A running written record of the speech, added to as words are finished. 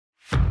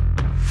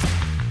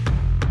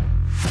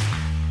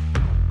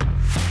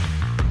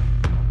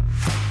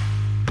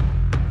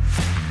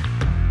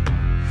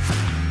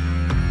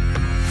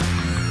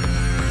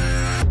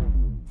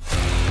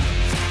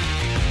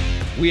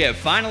We have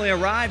finally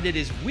arrived. It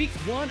is week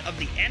one of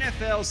the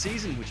NFL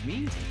season, which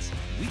means it's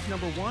week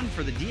number one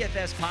for the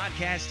DFS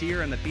podcast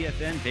here on the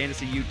PFN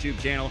Fantasy YouTube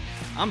channel.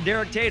 I'm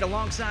Derek Tate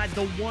alongside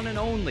the one and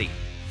only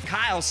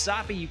Kyle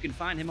Soppe. You can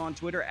find him on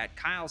Twitter at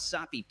Kyle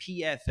Soppe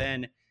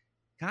PFN.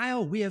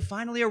 Kyle, we have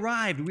finally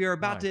arrived. We have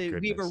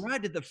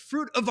arrived at the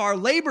fruit of our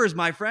labors,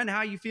 my friend. How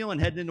are you feeling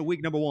heading into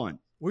week number one?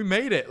 We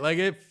made it.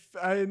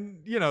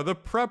 The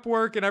prep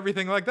work and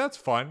everything, that's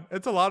fun.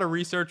 It's a lot of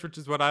research, which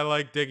is what I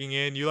like digging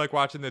in. You like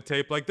watching the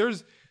tape.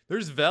 There's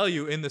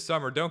value in the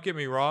summer. Don't get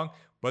me wrong,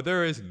 but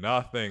there is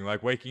nothing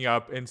like waking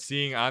up and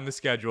seeing on the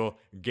schedule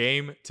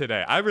game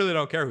today. I really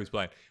don't care who's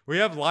playing. We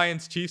have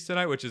Lions Chiefs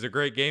tonight, which is a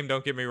great game.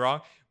 Don't get me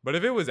wrong. But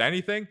if it was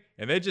anything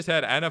and they just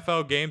had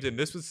NFL games and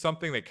this was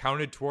something that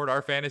counted toward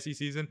our fantasy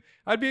season,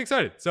 I'd be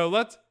excited. So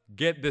let's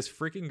get this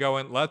freaking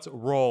going. Let's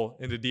roll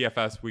into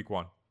DFS week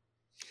one.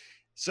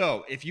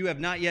 So if you have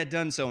not yet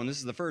done so, and this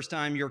is the first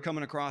time you're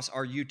coming across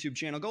our YouTube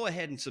channel, go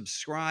ahead and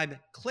subscribe,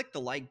 click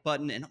the like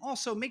button, and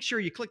also make sure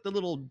you click the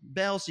little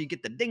bell so you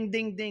get the ding,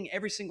 ding, ding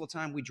every single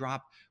time we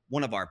drop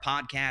one of our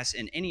podcasts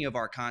and any of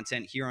our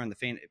content here on the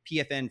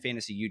PFN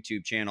Fantasy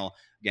YouTube channel.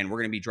 Again, we're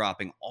going to be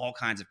dropping all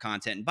kinds of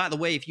content. And by the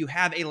way, if you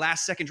have a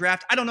last-second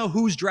draft, I don't know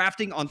who's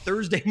drafting on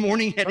Thursday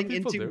morning heading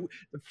into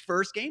the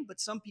first game, but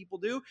some people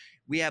do.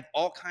 We have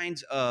all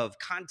kinds of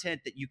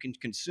content that you can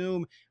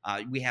consume.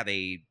 We have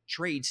a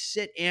trade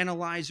sit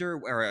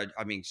analyzer, a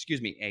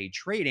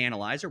trade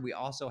analyzer. We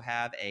also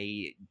have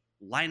a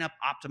lineup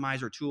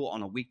optimizer tool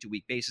on a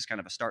week-to-week basis, kind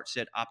of a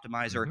start-sit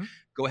optimizer. Mm-hmm.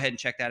 Go ahead and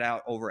check that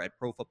out over at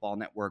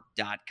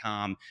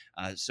profootballnetwork.com.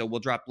 So we'll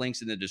drop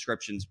links in the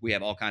descriptions. We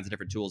have all kinds of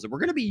different tools that we're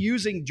going to be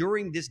using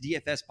during this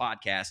DFS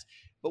podcast.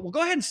 But we'll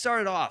go ahead and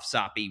start it off,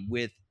 Soppe,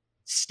 with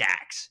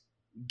stacks.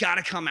 Got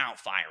to come out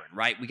firing,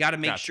 right? We got to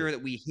make sure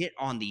that we hit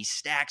on these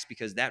stacks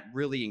because that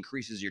really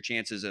increases your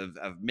chances of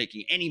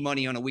making any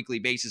money on a weekly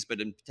basis,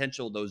 but in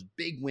potential those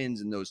big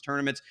wins in those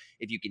tournaments.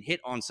 If you can hit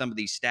on some of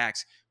these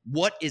stacks,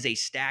 what is a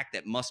stack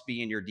that must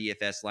be in your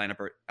DFS lineup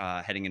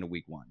heading into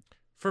week one?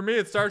 For me,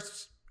 it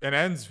starts and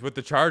ends with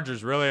the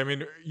Chargers, really. I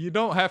mean, you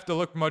don't have to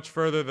look much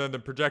further than the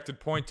projected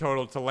point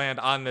total to land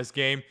on this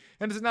game.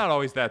 And it's not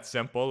always that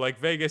simple.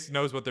 Vegas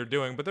knows what they're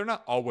doing, but they're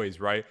not always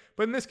right.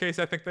 But in this case,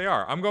 I think they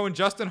are. I'm going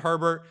Justin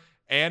Herbert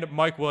and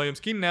Mike Williams.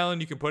 Keenan Allen,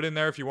 you can put in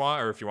there if you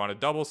want, or if you want a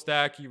double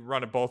stack, you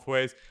run it both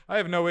ways. I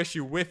have no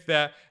issue with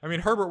that. I mean,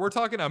 Herbert, we're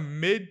talking a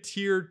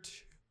mid-tier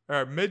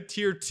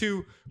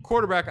 2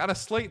 quarterback on a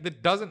slate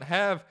that doesn't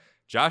have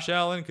Josh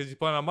Allen because he's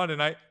playing on Monday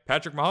night,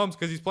 Patrick Mahomes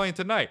because he's playing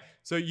tonight.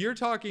 So you're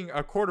talking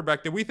a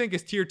quarterback that we think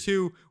is tier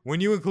 2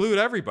 when you include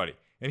everybody.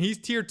 And he's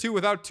tier 2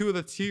 without two of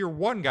the tier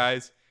 1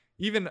 guys,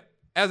 even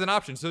as an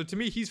option. So to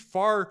me, he's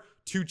far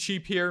too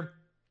cheap here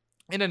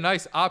and a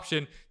nice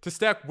option to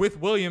stack with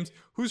Williams,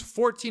 who's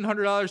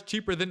 $1,400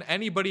 cheaper than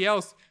anybody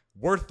else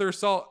worth their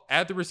salt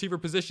at the receiver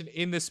position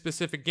in this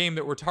specific game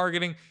that we're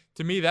targeting.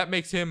 To me, that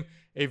makes him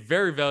a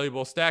very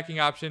valuable stacking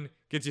option,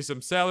 gets you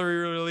some salary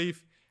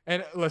relief.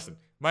 And listen,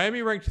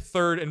 Miami ranked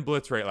 3rd in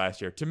blitz rate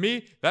last year. To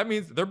me, that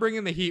means they're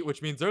bringing the heat,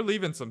 which means they're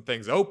leaving some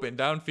things open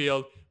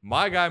downfield.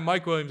 My guy,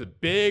 Mike Williams,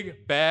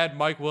 big, bad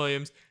Mike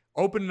Williams,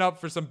 opening up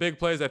for some big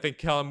plays. I think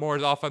Kellen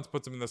Moore's offense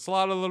puts him in the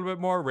slot a little bit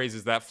more,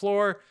 raises that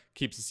floor,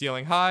 keeps the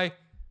ceiling high.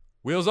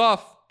 Wheels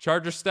off,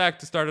 Chargers stack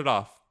to start it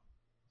off.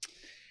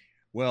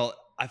 Well,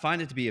 I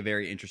find it to be a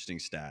very interesting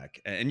stack.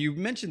 And you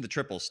mentioned the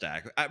triple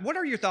stack. What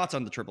are your thoughts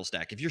on the triple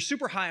stack? If you're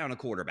super high on a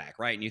quarterback,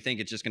 right, and you think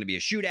it's just going to be a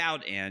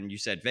shootout, and you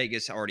said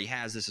Vegas already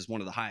has this as one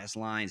of the highest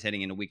lines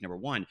heading into week number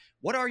one,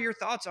 what are your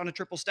thoughts on a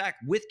triple stack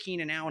with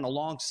Keenan Allen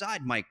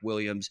alongside Mike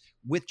Williams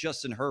with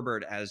Justin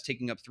Herbert as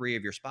taking up 3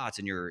 of your spots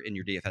in your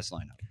DFS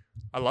lineup?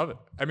 I love it.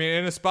 I mean,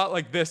 in a spot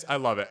like this, I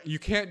love it. You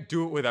can't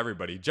do it with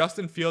everybody.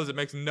 Justin Fields, it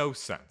makes no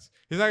sense.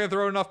 He's not going to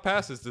throw enough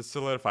passes to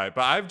solidify it.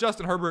 But I have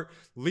Justin Herbert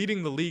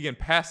leading the league in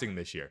passing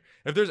this year.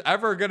 If there's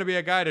ever going to be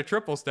a guy to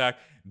triple stack,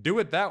 do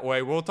it that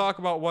way. We'll talk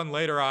about one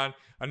later on,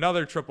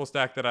 another triple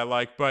stack that I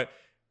like. But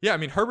yeah, I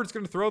mean, Herbert's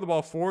going to throw the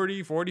ball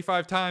 40,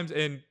 45 times,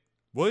 and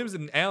Williams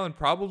and Allen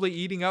probably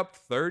eating up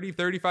 30,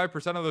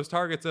 35% of those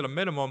targets at a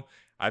minimum.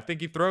 I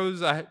think he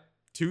throws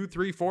 2,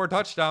 3, 4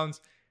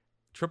 touchdowns.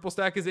 Triple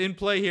stack is in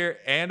play here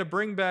and a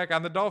bring back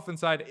on the Dolphin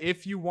side.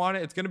 If you want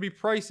it, it's going to be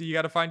pricey. You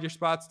got to find your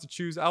spots to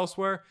choose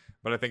elsewhere,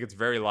 but I think it's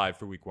very live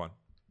for week one.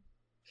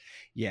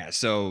 Yeah.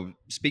 So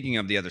speaking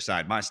of the other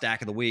side, my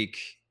stack of the week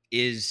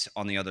is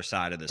on the other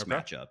side of this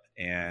matchup,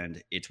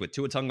 and it's with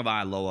Tua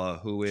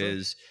Tagovailoa, who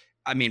is,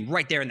 I mean,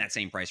 right there in that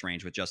same price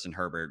range with Justin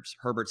Herbert.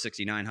 Herbert's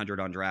 $6,900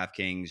 on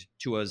DraftKings,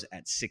 Tua's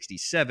at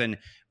 $6,700,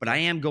 but I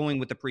am going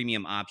with the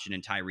premium option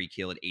in Tyreek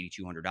Hill at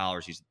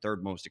 $8,200. He's the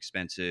 3rd most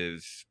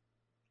expensive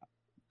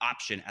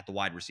option at the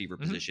wide receiver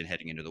position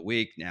heading into the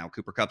week. Now,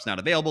 Cooper Kupp's not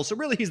available, so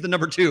really he's the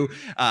number 2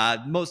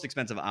 most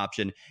expensive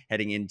option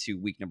heading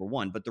into week number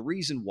 1. But the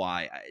reason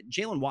why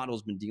Jalen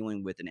Waddle's been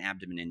dealing with an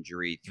abdomen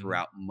injury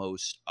throughout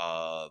most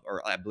of,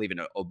 or I believe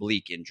an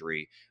oblique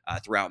injury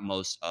throughout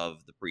most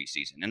of the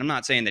preseason. And I'm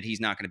not saying that he's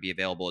not going to be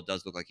available. It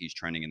does look like he's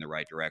trending in the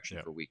right direction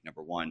for week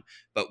number 1.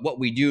 But what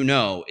we do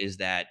know is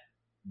that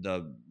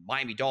the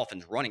Miami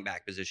Dolphins running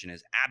back position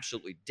is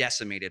absolutely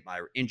decimated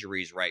by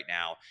injuries right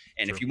now.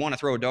 And if True. you want to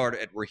throw a dart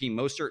at Raheem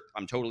Mostert,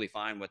 I'm totally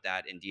fine with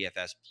that in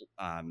DFS.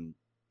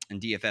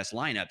 And DFS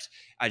lineups,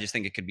 I just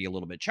think it could be a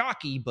little bit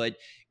chalky. But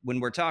when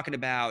we're talking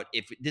about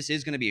if this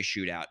is going to be a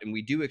shootout, and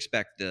we do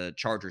expect the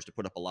Chargers to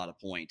put up a lot of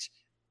points,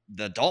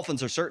 the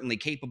Dolphins are certainly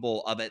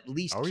capable of at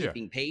least Oh yeah.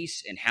 keeping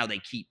pace. And how they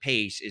keep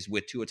pace is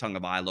with Tua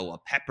Tagovailoa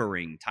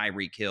peppering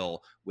Tyreek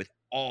Hill with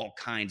all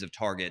kinds of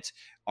targets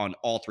on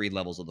all three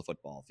levels of the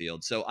football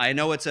field. So I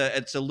know it's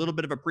a little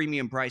bit of a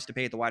premium price to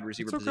pay at the wide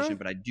receiver It's position, okay.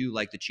 but I do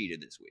like the cheetah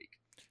this week.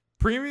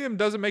 Premium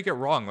doesn't make it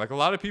wrong. Like a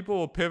lot of people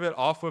will pivot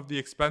off of the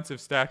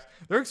expensive stacks.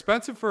 They're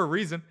expensive for a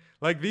reason.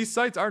 Like these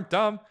sites aren't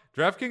dumb.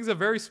 DraftKings is a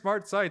very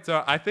smart site.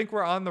 So I think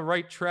we're on the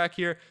right track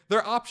here. There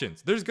are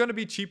options. There's going to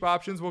be cheap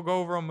options. We'll go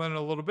over them in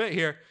a little bit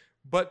here.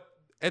 But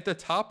at the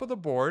top of the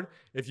board,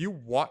 if you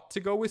want to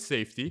go with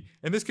safety,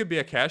 and this could be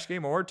a cash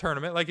game or a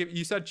tournament, like if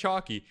you said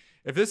chalky,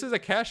 if this is a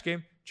cash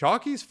game,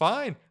 chalky's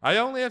fine. I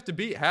only have to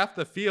beat half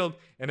the field.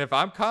 And if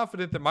I'm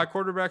confident that my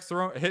quarterback's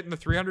hitting the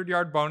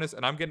 300-yard bonus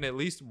and I'm getting at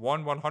least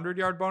one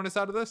 100-yard bonus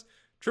out of this,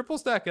 triple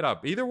stack it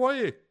up. Either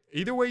way,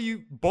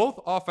 you both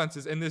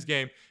offenses in this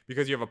game,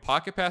 because you have a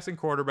pocket passing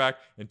quarterback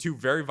and two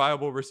very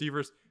viable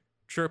receivers,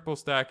 triple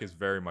stack is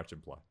very much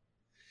in play.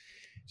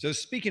 So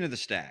speaking of the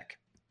stack,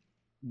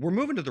 we're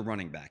moving to the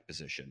running back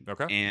position.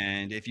 Okay.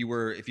 And if you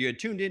had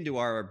tuned into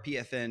our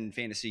PFN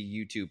Fantasy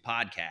YouTube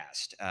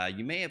podcast,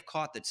 you may have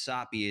caught that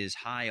Soppy is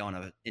high on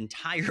an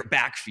entire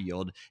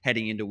backfield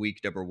heading into week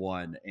number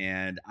 1.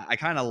 And I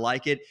kind of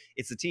like it.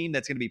 It's a team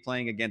that's going to be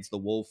playing against the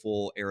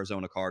woeful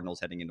Arizona Cardinals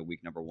heading into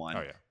week number 1.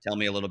 Oh, yeah. Tell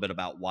me a little bit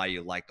about why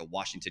you like the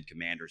Washington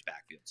Commanders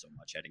backfield so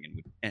much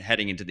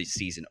heading into the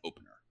season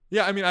opener.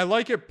 Yeah, I mean, I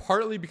like it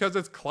partly because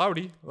it's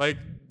cloudy. Like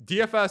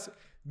DFS,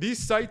 these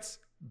sites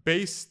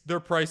base their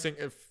pricing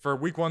for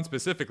week 1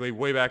 specifically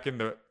way back in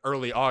the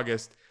early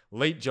August,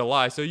 late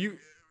July. So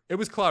it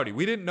was cloudy.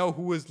 We didn't know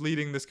who was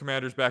leading this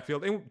Commanders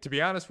backfield. And to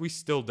be honest, we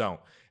still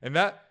don't. And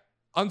that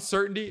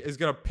uncertainty is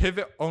going to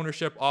pivot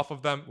ownership off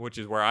of them, which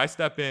is where I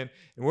step in.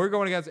 And we're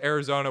going against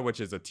Arizona, which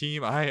is a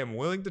team I am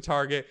willing to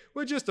target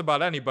with just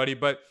about anybody.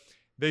 But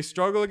they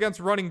struggle against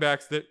running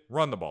backs that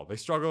run the ball. They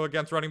struggle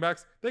against running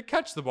backs that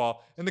catch the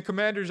ball. And the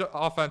Commanders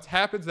offense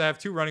happens to have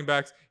two running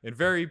backs in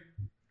very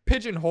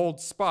pigeonholed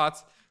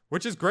spots,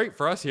 which is great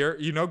for us here.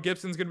 You know,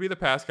 Gibson's going to be the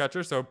pass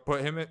catcher, so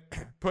put him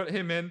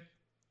in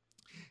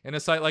a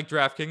site like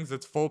DraftKings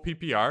that's full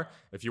PPR.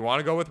 If you want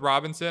to go with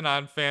Robinson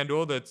on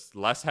FanDuel, that's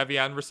less heavy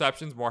on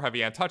receptions, more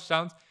heavy on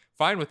touchdowns,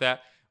 fine with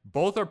that.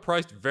 Both are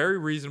priced very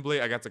reasonably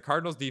against the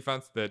Cardinals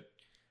defense that,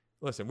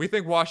 listen, we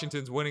think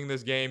Washington's winning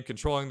this game,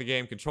 controlling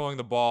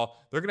the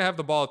ball. They're going to have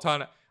the ball a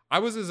ton. I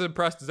was as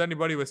impressed as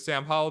anybody with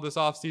Sam Howell this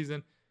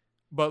offseason.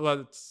 But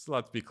let's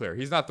be clear.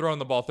 He's not throwing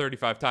the ball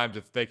 35 times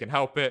if they can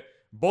help it.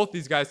 Both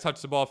these guys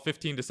touch the ball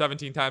 15 to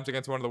 17 times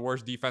against one of the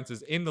worst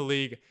defenses in the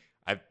league.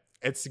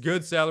 It's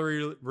good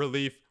salary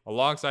relief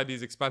alongside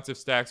these expensive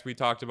stacks we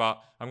talked about.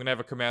 I'm going to have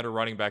a Commander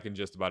running back in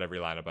just about every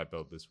lineup I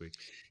build this week.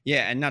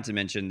 Yeah, and not to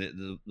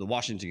mention the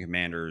Washington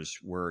Commanders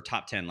were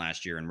top 10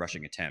 last year in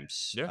rushing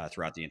attempts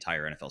throughout the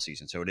entire NFL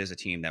season. So it is a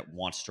team that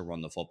wants to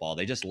run the football.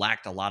 They just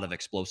lacked a lot of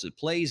explosive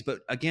plays, but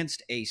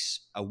against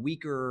a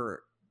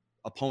weaker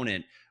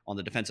opponent on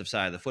the defensive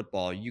side of the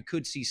football, you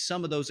could see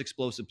some of those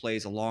explosive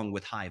plays along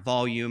with high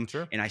volume.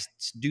 Sure. And I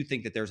do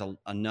think that there's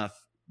enough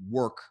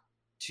work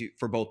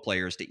for both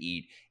players to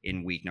eat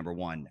in week number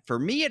 1. For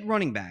me at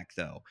running back,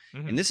 though,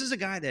 and this is a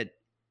guy that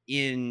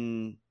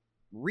in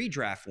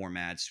redraft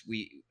formats,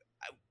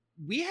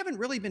 we haven't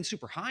really been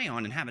super high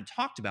on and haven't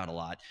talked about a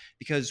lot,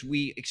 because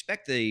we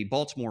expect the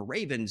Baltimore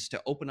Ravens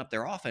to open up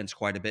their offense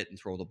quite a bit and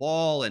throw the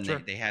ball. And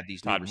they have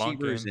these new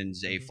receivers and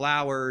Zay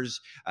Flowers,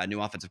 a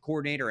new offensive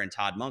coordinator, and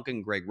Todd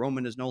Monken. Greg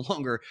Roman is no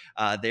longer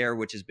there,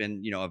 which has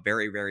been, a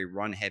very, very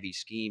run heavy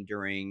scheme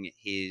during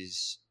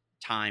his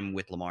time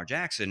with Lamar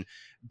Jackson.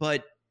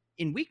 But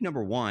in week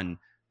number 1,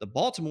 the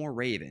Baltimore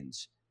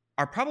Ravens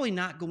are probably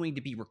not going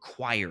to be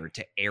required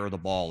to air the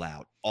ball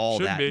out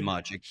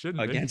much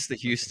against the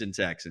Houston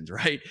Texans,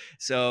 right?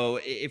 So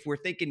if we're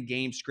thinking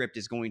game script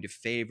is going to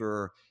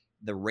favor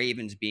the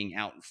Ravens being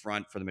out in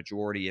front for the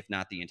majority, if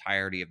not the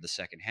entirety of the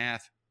second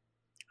half,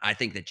 I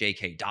think that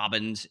J.K.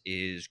 Dobbins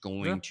is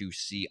going to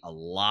see a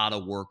lot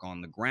of work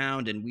on the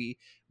ground. And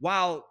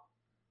while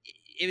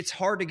it's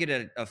hard to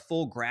get a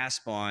full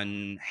grasp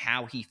on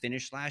how he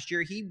finished last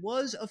year, he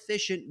was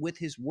efficient with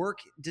his work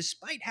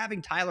despite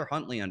having Tyler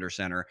Huntley under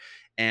center.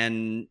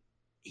 And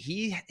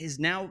he is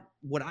now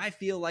what I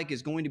feel like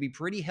is going to be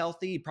pretty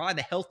healthy, probably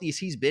the healthiest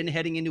he's been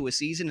heading into a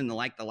season in the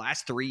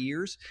last 3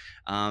 years.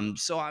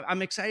 So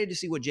I'm excited to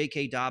see what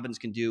J.K. Dobbins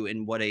can do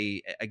in what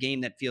a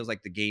game that feels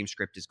like the game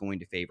script is going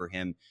to favor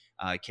him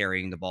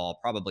carrying the ball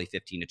probably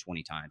 15 to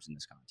 20 times in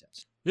this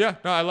contest. Yeah,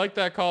 no, I like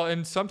that call.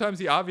 And sometimes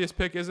the obvious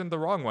pick isn't the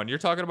wrong one. You're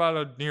talking about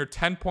a near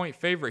 10-point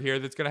favorite here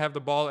that's going to have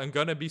the ball and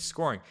going to be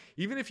scoring.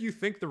 Even if you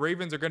think the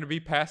Ravens are going to be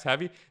pass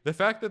heavy, the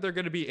fact that they're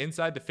going to be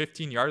inside the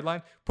 15-yard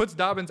line puts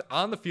Dobbins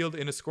on the field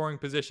in a scoring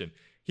position.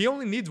 He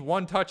only needs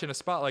one touch in a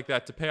spot like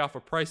that to pay off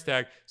a price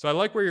tag. So I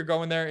like where you're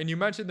going there. And you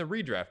mentioned the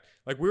redraft.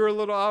 Like, we were a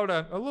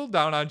little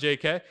down on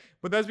JK,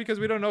 but that's because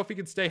we don't know if he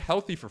can stay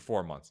healthy for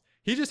 4 months.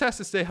 He just has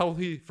to stay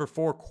healthy for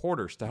 4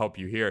 quarters to help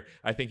you here.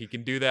 I think he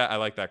can do that. I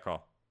like that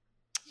call.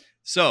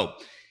 So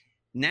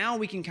now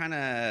we can kind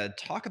of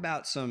talk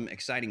about some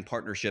exciting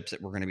partnerships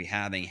that we're going to be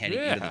having heading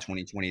into the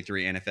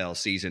 2023 NFL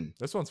season.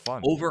 This one's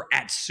fun. Over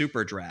at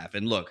Super Draft.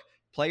 And look,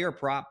 player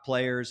prop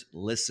players,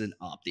 listen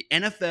up. The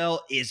NFL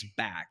is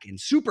back, and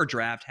Super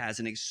Draft has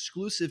an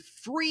exclusive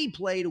free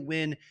play to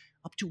win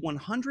up to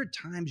 100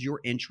 times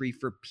your entry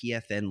for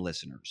PFN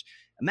listeners.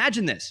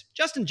 Imagine this.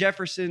 Justin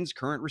Jefferson's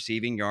current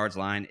receiving yards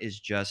line is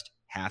just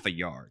half a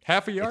yard.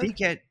 Half a yard? If he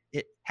get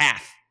it,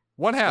 half.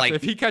 One half. Like,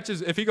 if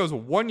he goes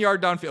 1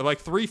 yard downfield, like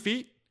 3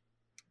 feet?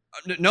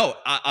 No,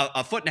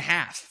 a foot and a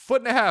half.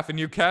 Foot and a half, and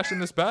you cash in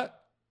this bet?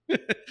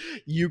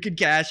 You can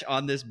cash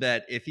on this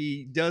bet if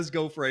he does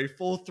go for a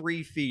full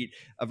 3 feet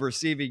of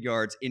receiving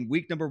yards in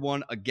week number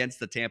 1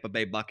 against the Tampa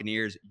Bay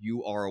Buccaneers.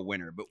 You are a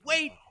winner. But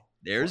wait,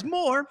 there's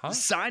more.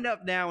 Sign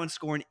up now and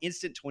score an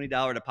instant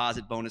 $20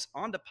 deposit bonus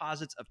on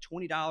deposits of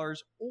 $20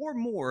 or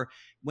more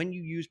when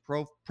you use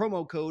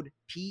promo code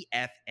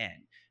PFN.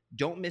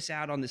 Don't miss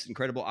out on this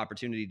incredible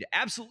opportunity to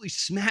absolutely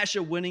smash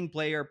a winning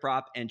player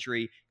prop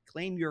entry.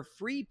 Claim your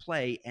free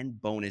play and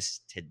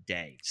bonus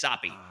today.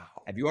 Soppy,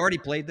 have you already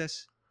played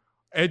this?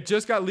 It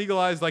just got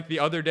legalized like the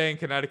other day in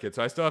Connecticut,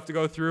 so I still have to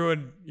go through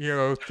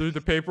and through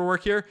the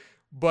paperwork here.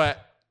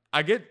 But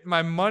I get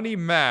my money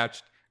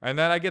matched, and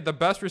then I get the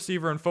best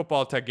receiver in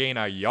football to gain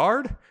a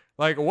yard.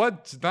 Like,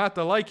 what's not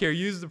to like here?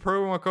 Use the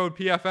promo code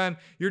PFN.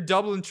 You're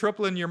doubling,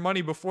 tripling your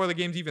money before the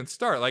games even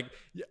start. Like,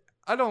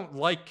 I don't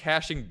like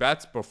cashing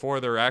bets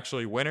before they're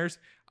actually winners.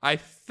 I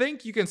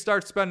think you can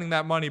start spending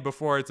that money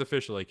before it's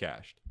officially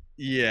cashed.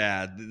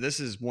 Yeah,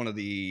 this is one of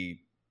the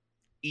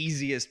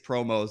easiest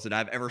promos that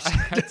I've ever seen.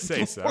 I'd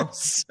say so.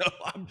 So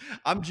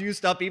I'm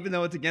juiced up, even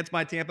though it's against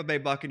my Tampa Bay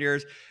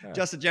Buccaneers. Yeah.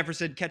 Justin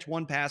Jefferson, catch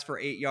 1 pass for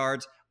 8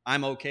 yards.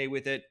 I'm okay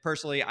with it.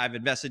 Personally, I've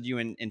invested you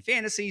in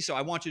fantasy, so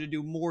I want you to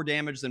do more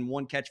damage than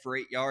 1 catch for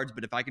 8 yards.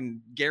 But if I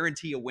can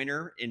guarantee a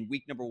winner in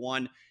week number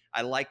 1,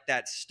 I like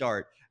that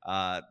start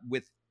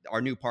with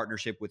our new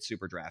partnership with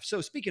Super Draft. So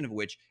speaking of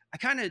which,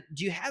 do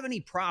you have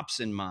any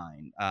props in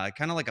mind?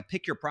 Kind of like a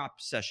pick your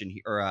prop session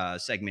or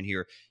segment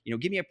here.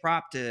 Give me a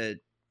prop to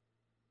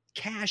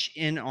cash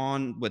in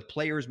on with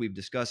players we've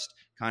discussed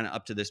kind of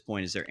up to this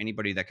point. Is there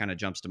anybody that kind of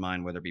jumps to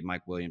mind, whether it be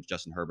Mike Williams,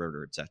 Justin Herbert,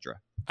 or etc.?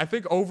 I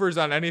think overs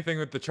on anything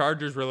with the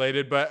Chargers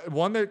related, but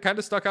one that kind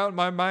of stuck out in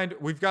my mind,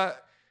 we've got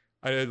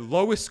a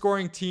lowest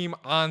scoring team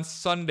on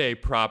Sunday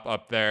prop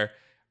up there.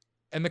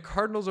 And the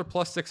Cardinals are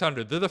plus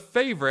 600. They're the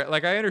favorite.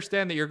 Like, I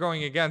understand that you're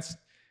going against,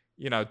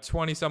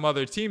 20 some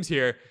other teams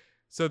here,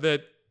 so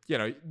that,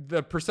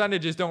 the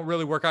percentages don't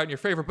really work out in your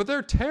favor. But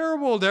they're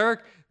terrible, Derek.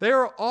 They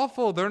are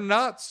awful. They're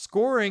not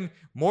scoring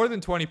more than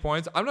 20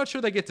 points. I'm not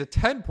sure they get to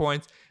 10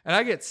 points. And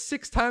I get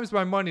 6 times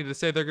my money to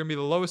say they're going to be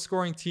the lowest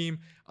scoring team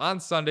on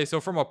Sunday.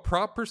 So from a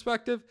prop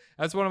perspective,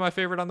 that's one of my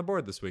favorite on the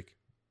board this week.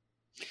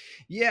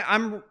 Yeah,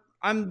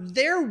 I'm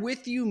there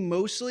with you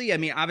mostly. I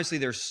mean, obviously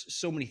there's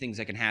so many things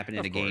that can happen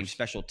in a game,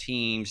 special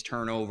teams,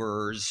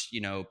 turnovers,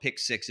 pick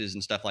sixes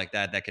and stuff like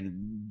that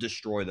can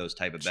destroy those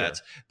type of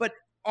bets. But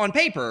on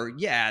paper,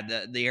 yeah,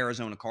 the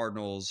Arizona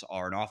Cardinals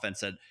are an offense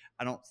that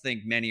I don't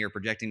think many are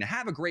projecting to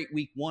have a great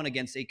week 1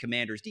 against a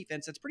Commanders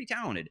defense that's pretty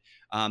talented.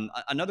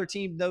 Another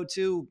team, though,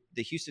 too,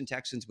 the Houston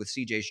Texans with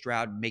C.J.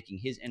 Stroud making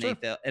his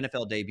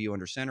NFL debut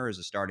under center as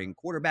a starting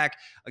quarterback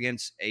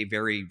against a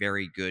very,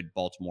 very good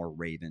Baltimore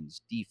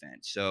Ravens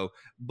defense. So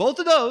both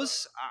of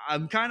those,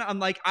 I'm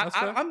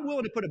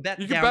willing to put a bet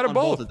down on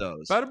both of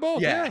those. Bet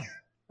both, yeah.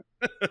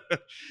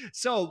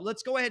 So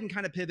let's go ahead and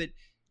kind of pivot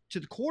to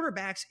the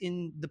quarterbacks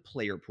in the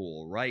player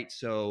pool, right?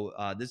 So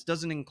this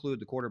doesn't include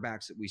the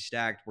quarterbacks that we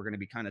stacked. We're going to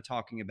be kind of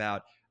talking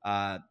about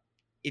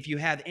if you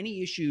have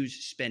any issues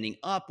spending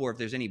up, or if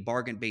there's any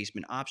bargain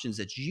basement options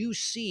that you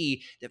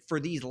see that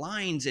for these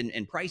lines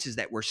and prices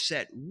that were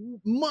set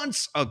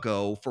months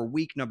ago for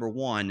week number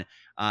 1.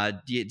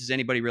 Does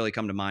anybody really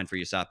come to mind for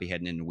you, Sapi,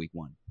 heading into week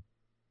 1?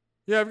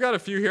 Yeah, I've got a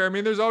few here. I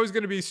mean, there's always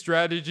going to be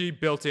strategy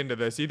built into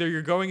this. Either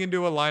you're going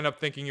into a lineup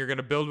thinking you're going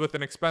to build with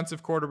an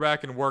expensive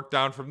quarterback and work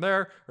down from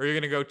there, or you're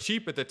going to go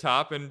cheap at the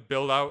top and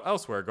build out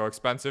elsewhere. Go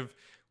expensive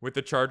with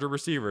the Charger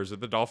receivers or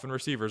the Dolphin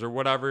receivers or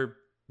whatever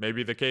may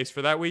be the case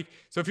for that week.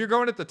 So if you're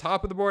going at the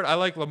top of the board, I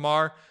like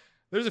Lamar.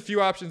 There's a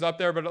few options up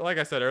there, but like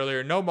I said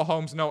earlier, no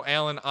Mahomes, no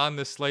Allen on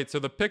this slate. So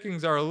the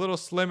pickings are a little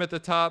slim at the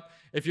top.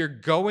 If you're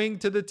going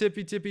to the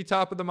tippy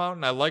top of the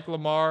mountain, I like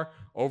Lamar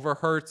over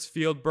Hurts,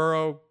 Field,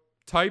 Burrow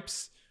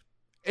types.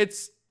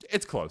 It's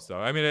close though.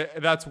 I mean,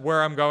 that's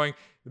where I'm going.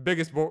 The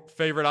biggest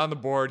favorite on the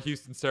board,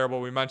 Houston's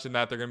terrible. We mentioned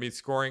that they're going to be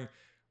scoring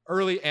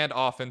early and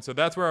often. So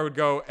that's where I would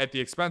go at the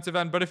expensive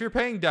end. But if you're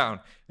paying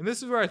down, and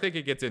this is where I think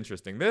it gets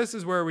interesting. This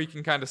is where we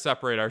can kind of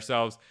separate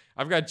ourselves.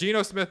 I've got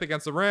Geno Smith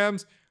against the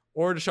Rams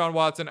or Deshaun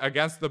Watson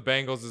against the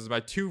Bengals. This is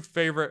my 2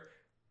 favorite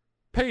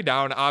pay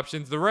down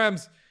options. The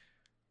Rams,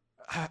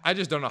 I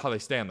just don't know how they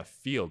stay on the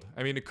field.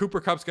 I mean, Cooper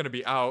Kupp's going to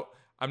be out.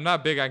 I'm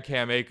not big on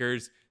Cam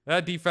Akers.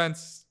 That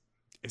defense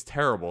is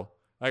terrible.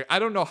 Like, I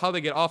don't know how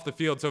they get off the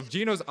field. So if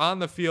Geno's on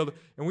the field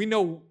and we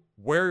know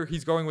where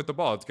he's going with the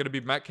ball, it's going to be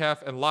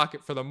Metcalf and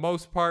Lockett for the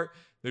most part.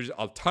 There's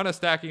a ton of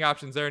stacking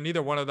options there.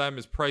 Neither one of them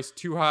is priced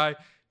too high.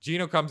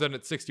 Geno comes in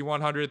at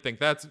 6,100. Think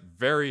that's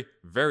very,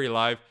 very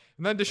live.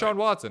 And then Deshaun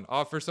Watson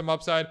offers some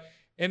upside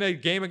in a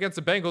game against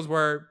the Bengals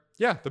where,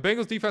 yeah, the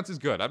Bengals defense is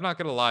good. I'm not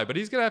going to lie, but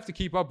he's going to have to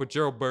keep up with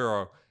Joe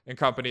Burrow and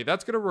company.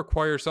 That's going to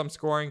require some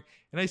scoring.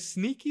 And I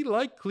sneaky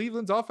like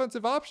Cleveland's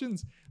offensive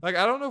options. Like,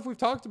 I don't know if we've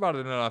talked about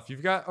it enough.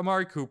 You've got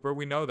Amari Cooper.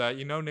 We know that.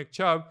 You know Nick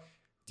Chubb.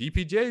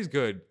 DPJ is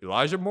good.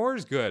 Elijah Moore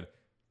is good.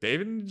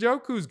 David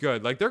Njoku's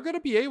good. Like, they're going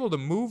to be able to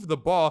move the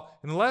ball.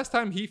 And the last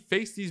time he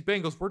faced these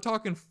Bengals, we're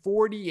talking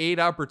 48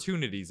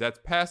 opportunities. That's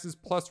passes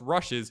plus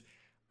rushes.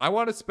 I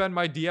want to spend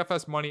my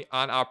DFS money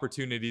on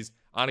opportunities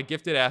on a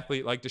gifted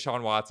athlete like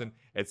Deshaun Watson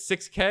at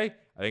 6K.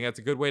 I think that's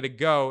a good way to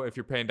go if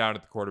you're paying down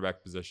at the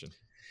quarterback position.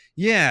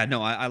 Yeah,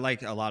 no, I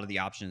like a lot of the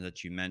options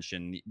that you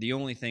mentioned. The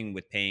only thing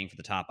with paying for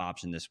the top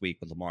option this week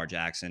with Lamar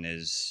Jackson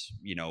is,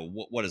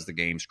 what is the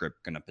game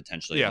script going to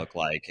potentially look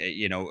like?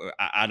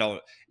 I don't.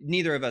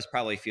 Neither of us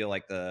probably feel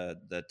like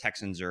the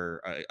Texans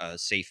are a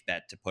safe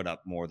bet to put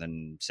up more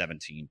than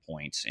 17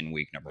 points in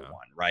week number 1,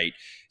 right?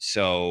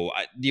 So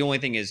the only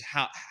thing is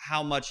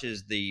how much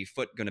is the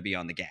foot going to be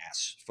on the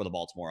gas for the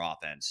Baltimore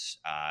offense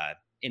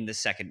in the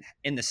second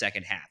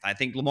half? I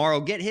think Lamar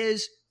will get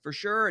his for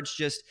sure. It's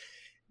just.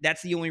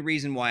 That's the only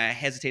reason why I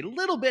hesitate a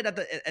little bit at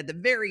the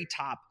very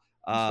top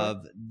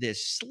of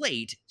this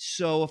slate.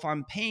 So if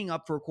I'm paying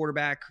up for a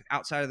quarterback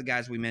outside of the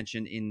guys we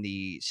mentioned in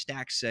the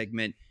stack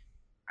segment,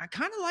 I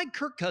kind of like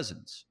Kirk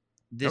Cousins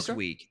this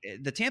week.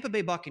 The Tampa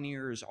Bay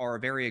Buccaneers are a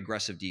very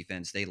aggressive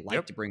defense. They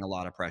like to bring a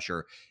lot of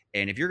pressure.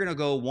 And if you're going to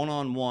go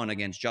one-on-one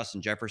against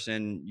Justin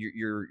Jefferson,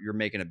 you're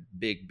making a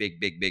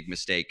big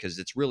mistake, because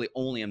it's really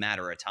only a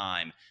matter of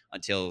time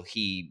until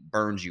he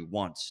burns you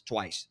once,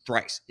 twice,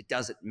 thrice. It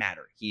doesn't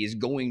matter. He is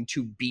going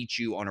to beat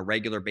you on a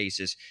regular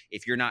basis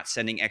if you're not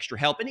sending extra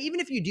help. And even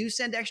if you do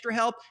send extra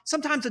help,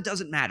 sometimes it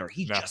doesn't matter.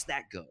 He's just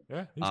that good.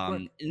 Yeah, he's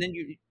quick. And then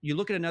you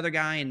look at another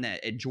guy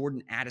at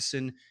Jordan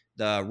Addison,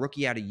 the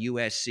rookie out of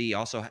USC,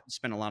 also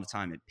spent a lot of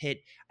time at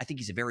Pitt. I think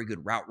he's a very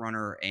good route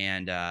runner,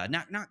 and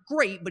not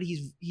great, but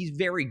he's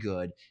very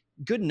good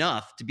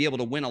enough to be able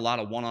to win a lot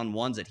of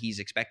one-on-ones that he's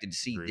expected to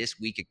see this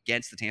week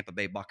against the Tampa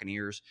Bay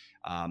Buccaneers.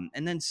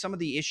 And then some of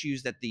the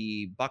issues that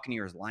the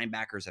Buccaneers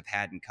linebackers have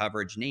had in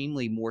coverage,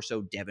 namely more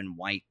so Devin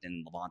White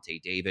than Levante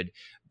David.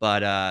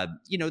 But,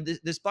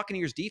 this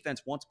Buccaneers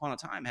defense once upon a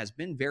time has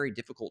been very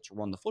difficult to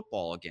run the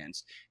football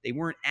against. They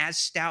weren't as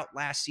stout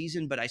last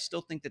season, but I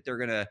still think that they're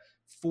going to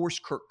force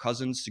Kirk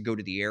Cousins to go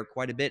to the air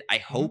quite a bit. I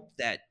hope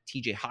that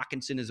TJ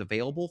Hawkinson is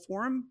available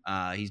for him.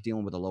 He's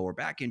dealing with a lower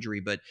back injury,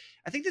 but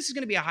I think this is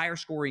going to be a higher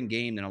scoring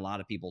game than a lot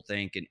of people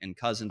think. And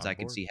Cousins, I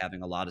can see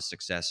having a lot of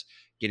success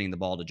getting the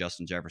ball to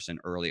Justin Jefferson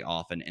early,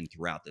 often, and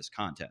throughout this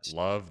contest.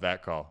 Love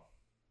that call.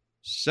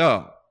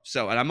 So,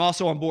 and I'm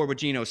also on board with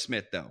Geno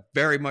Smith, though.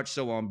 Very much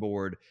so on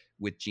board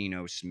with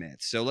Geno Smith.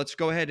 So let's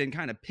go ahead and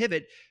kind of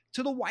pivot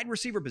to the wide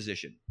receiver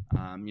position.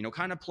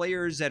 Kind of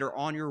players that are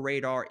on your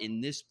radar in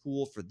this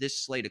pool for this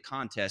slate of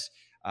contests.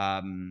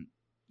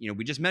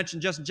 We just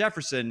mentioned Justin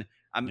Jefferson.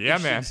 I'm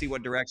interested to see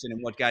what direction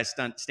and what guys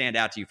stand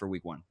out to you for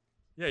week 1.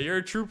 Yeah, you're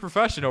a true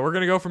professional. We're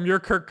going to go from your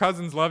Kirk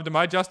Cousins love to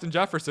my Justin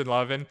Jefferson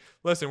love. And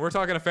listen, we're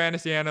talking a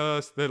fantasy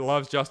analyst that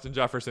loves Justin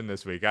Jefferson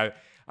this week.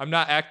 I'm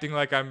not acting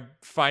like I'm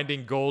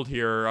finding gold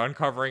here or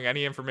uncovering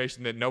any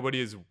information that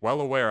nobody is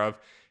well aware of.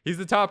 He's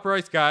the top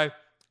price guy,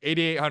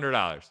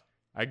 $8,800.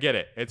 I get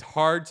it. It's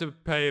hard to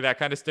pay that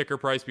kind of sticker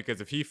price because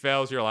if he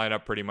fails, your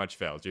lineup pretty much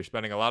fails. You're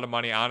spending a lot of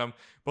money on him.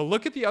 But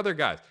look at the other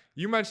guys.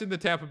 You mentioned the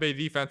Tampa Bay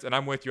defense, and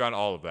I'm with you on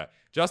all of that.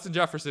 Justin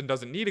Jefferson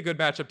doesn't need a good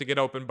matchup to get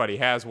open, but he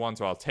has one,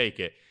 so I'll take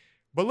it.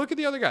 But look at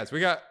the other guys. We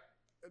got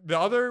the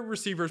other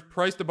receivers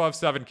priced above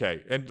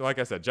 7K. And like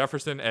I said,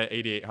 Jefferson at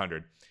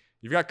 8,800.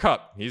 You've got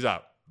Kupp. He's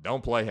out.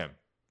 Don't play him.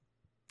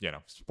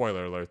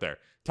 Spoiler alert there.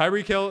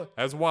 Tyreek Hill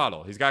has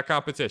Waddle. He's got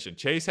competition.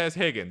 Chase has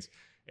Higgins.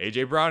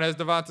 A.J. Brown has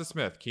Devonta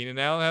Smith. Keenan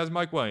Allen has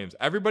Mike Williams.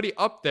 Everybody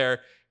up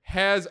there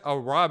has a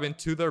Robin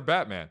to their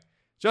Batman.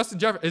 Justin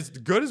Jefferson, as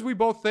good as we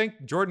both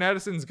think Jordan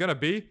Addison's going to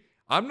be,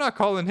 I'm not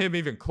calling him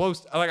even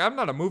close. I'm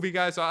not a movie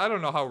guy, so I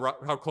don't know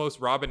how close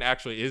Robin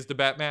actually is to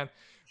Batman.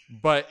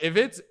 But if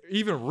it's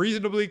even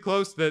reasonably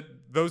close that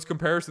those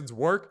comparisons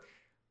work,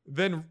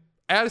 then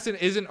Addison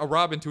isn't a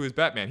Robin to his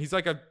Batman. He's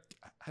like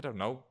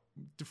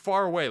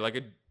far away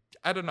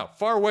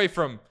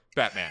from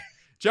Batman.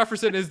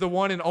 Jefferson is the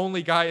one and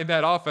only guy in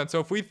that offense.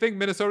 So if we think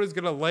Minnesota is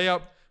going to lay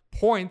up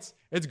points,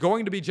 it's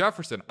going to be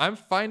Jefferson. I'm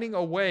finding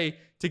a way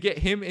to get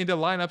him into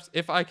lineups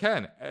if I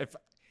can.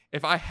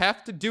 If I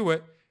have to do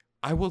it,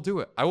 I will do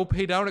it. I will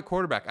pay down at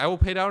quarterback. I will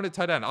pay down at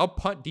tight end. I'll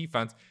punt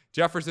defense.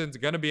 Jefferson's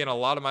going to be in a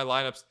lot of my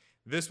lineups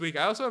this week.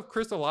 I also have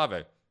Chris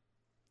Olave.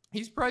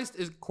 He's priced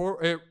as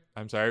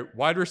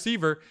wide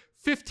receiver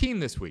 15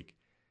 this week.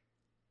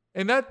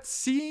 And that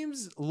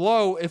seems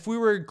low if we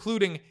were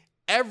including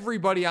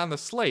everybody on the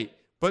slate.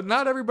 But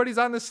not everybody's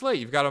on this slate.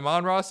 You've got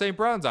Amon-Ra St.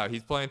 Brown's out.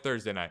 He's playing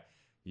Thursday night.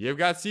 You've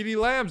got CeeDee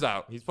Lamb's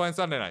out. He's playing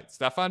Sunday night.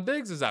 Stephon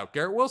Diggs is out.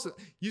 Garrett Wilson.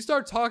 You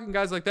start talking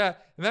guys like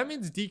that, and that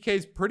means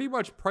DK's pretty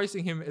much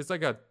pricing him as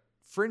like a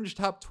fringe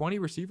top 20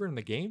 receiver in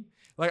the game.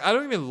 Like, I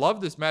don't even love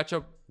this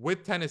matchup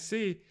with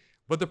Tennessee,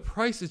 but the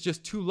price is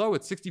just too low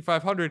at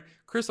 6,500.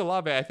 Chris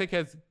Olave, I think,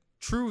 has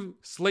true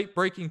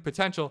slate-breaking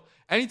potential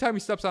anytime he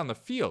steps on the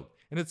field.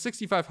 And at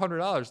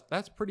 $6,500,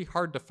 that's pretty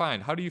hard to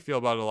find. How do you feel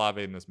about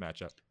Olave in this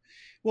matchup?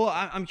 Well,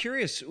 I'm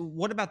curious,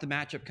 what about the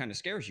matchup kind of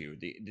scares you?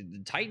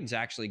 The Titans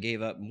actually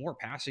gave up more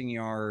passing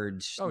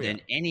yards than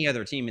any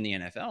other team in the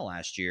NFL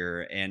last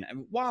year. And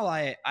while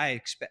I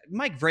expect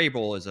Mike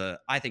Vrabel is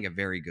I think a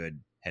very good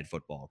head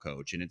football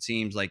coach, and it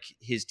seems like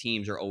his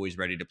teams are always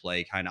ready to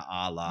play kind of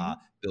a la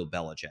Bill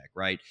Belichick,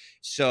 right?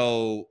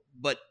 So,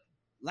 but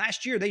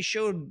last year they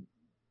showed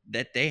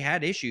that they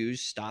had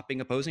issues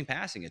stopping opposing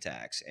passing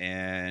attacks,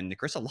 and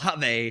Chris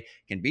Olave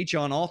can beat you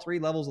on all three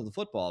levels of the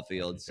football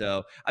field.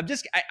 So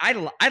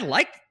I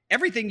like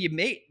everything you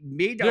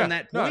made on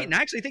that point, and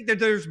I actually think that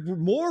there's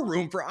more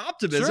room for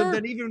optimism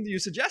than even you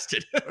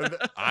suggested.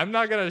 I'm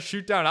not gonna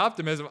shoot down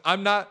optimism.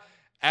 I'm not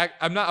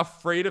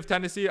afraid of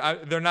Tennessee.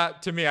 They're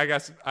not, to me, I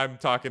guess I'm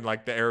talking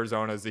like the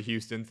Arizonas, the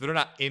Houstons. They're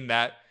not in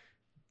that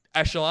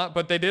echelon,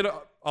 but they did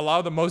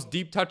allow the most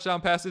deep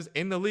touchdown passes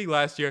in the league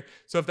last year.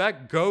 So if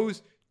that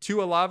goes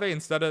to Olave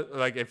instead of,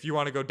 like, if you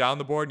want to go down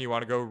the board and you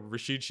want to go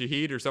Rashid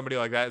Shaheed or somebody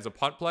like that as a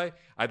punt play,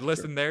 I'd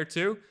listen there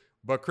too.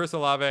 But Chris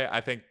Olave, I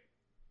think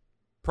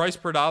price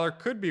per dollar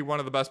could be one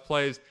of the best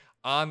plays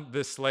on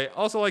this slate.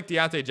 Also like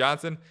Deontay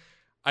Johnson.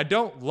 I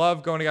don't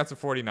love going against the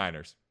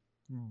 49ers,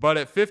 but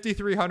at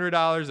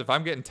 $5,300, if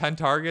I'm getting 10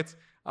 targets,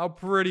 I'll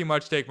pretty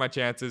much take my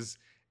chances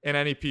in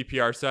any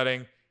PPR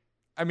setting.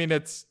 I mean,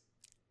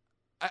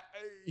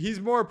 he's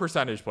more a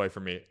percentage play for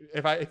me.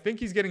 If I think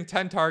he's getting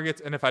 10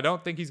 targets, and if I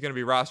don't think he's going to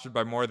be rostered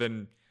by more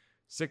than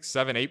 6,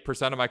 7,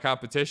 8% of my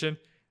competition,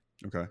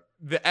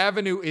 the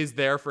avenue is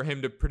there for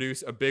him to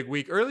produce a big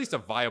week, or at least a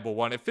viable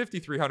one. At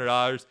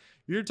 $5,300,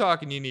 you're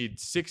talking you need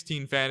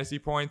 16 fantasy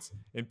points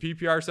in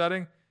PPR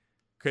setting.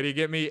 Could he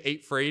get me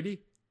 8 for 80?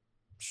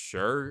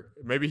 Sure.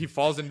 Maybe he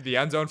falls into the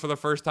end zone for the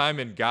first time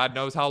in God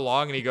knows how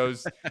long, and he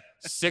goes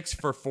 6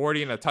 for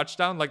 40 and a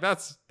touchdown. Like,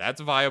 that's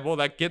viable.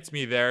 That gets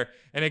me there,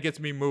 and it gets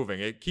me moving.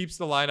 It keeps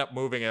the lineup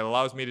moving. It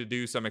allows me to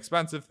do some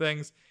expensive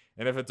things.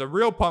 And if it's a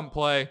real pump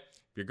play, if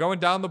you're going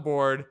down the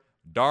board,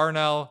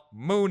 Darnell,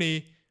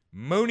 Mooney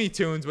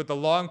Tunes with the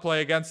long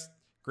play against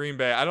Green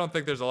Bay. I don't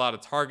think there's a lot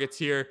of targets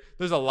here.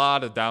 There's a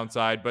lot of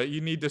downside, but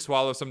you need to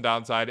swallow some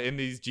downside in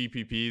these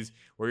GPPs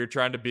where you're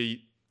trying to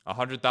beat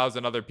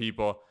 100,000 other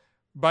people.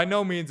 By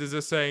no means is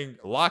this saying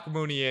lock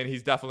Mooney in.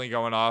 He's definitely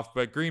going off.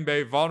 But Green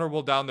Bay,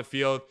 vulnerable down the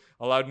field,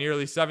 allowed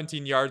nearly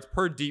 17 yards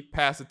per deep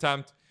pass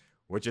attempt,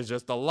 which is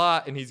just a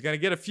lot. And he's going to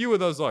get a few of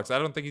those looks. I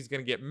don't think he's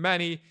going to get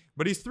many,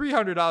 but he's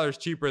 $300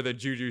 cheaper than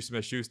Juju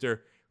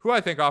Smith-Schuster, who I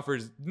think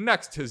offers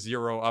next to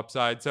zero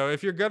upside. So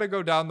if you're going to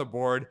go down the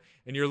board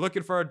and you're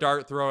looking for a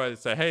dart throw and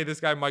say, hey, this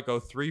guy might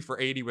go 3 for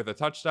 80 with a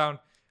touchdown,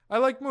 I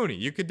like Mooney.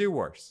 You could do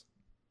worse.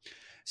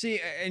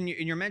 See, and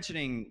you're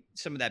mentioning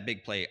some of that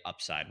big play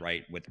upside,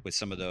 right? With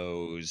some of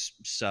those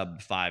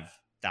sub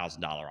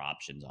 $5,000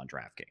 options on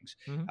DraftKings.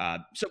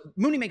 So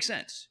Mooney makes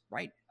sense,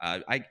 right?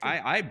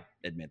 I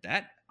admit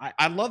that.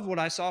 I love what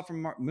I saw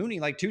from Mooney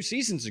like 2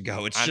 seasons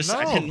ago. It's just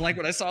I didn't like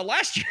what I saw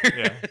last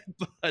year.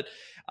 But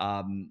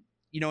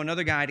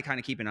another guy to kind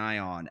of keep an eye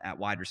on at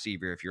wide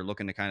receiver, if you're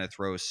looking to kind of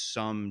throw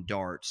some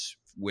darts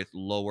with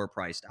lower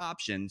priced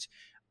options,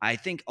 I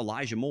think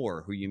Elijah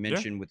Moore, who you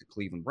mentioned with the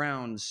Cleveland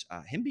Browns,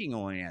 him being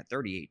only at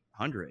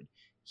 3,800,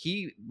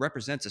 he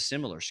represents a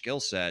similar skill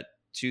set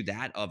to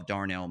that of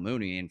Darnell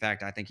Mooney. In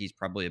fact, I think he's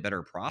probably a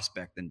better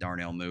prospect than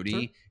Darnell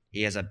Mooney.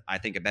 He has, I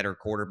think, a better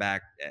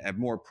quarterback, a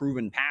more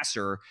proven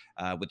passer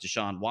with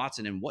Deshaun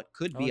Watson, and what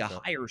could be a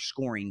higher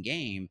scoring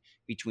game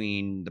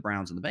between the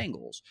Browns and the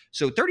Bengals.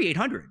 So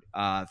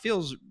 3,800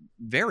 feels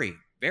very,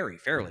 very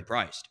fairly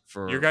priced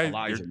for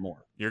Elijah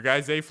Moore. Your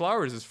guy Zay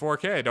Flowers is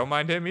 4K. I don't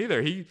mind him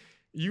either.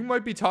 You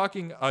might be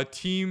talking a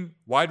team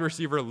wide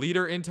receiver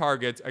leader in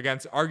targets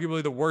against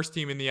arguably the worst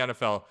team in the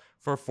NFL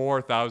for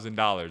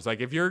 $4,000. Like,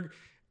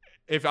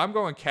 if I'm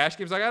going cash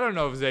games, like, I don't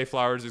know if Zay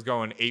Flowers is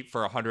going 8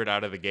 for 100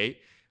 out of the gate,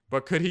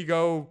 but could he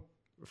go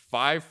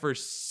 5 for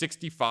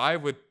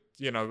 65 with,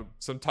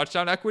 some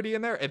touchdown equity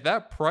in there? At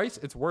that price,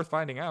 it's worth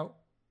finding out.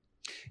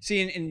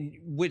 See, and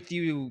with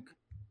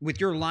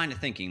your line of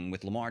thinking,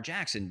 with Lamar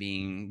Jackson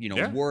being,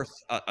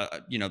 worth,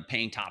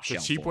 paying top shelf,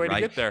 it's a cheap way to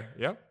get there.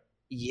 Yep.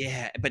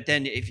 Yeah, but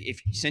then if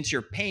since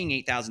you're paying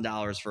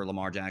 $8,000 for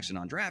Lamar Jackson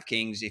on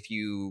DraftKings, if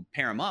you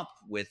pair him up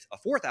with a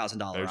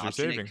 $4,000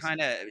 option, it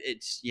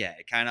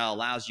kind of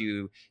allows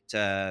you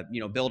to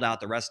build out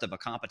the rest of a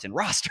competent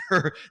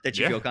roster that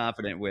you feel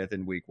confident with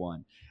in week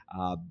 1.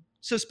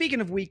 So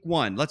speaking of week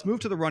 1, let's move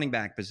to the running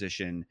back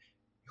position.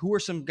 Who are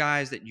some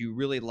guys that you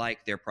really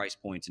like their price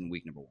points in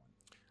week number 1?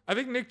 I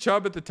think Nick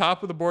Chubb at the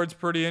top of the board is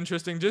pretty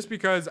interesting, just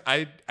because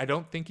I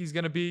don't think he's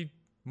going to be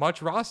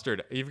much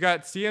rostered. You've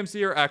got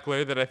CMC or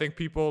Eckler that I think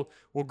people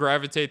will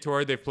gravitate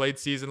toward. They've played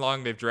season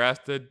long. They've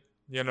drafted,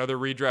 their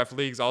redraft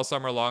leagues all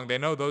summer long. They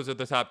know those are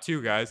the top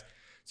two guys.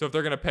 So if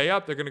they're going to pay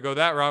up, they're going to go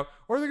that route,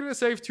 or they're going to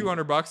save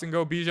 $200 and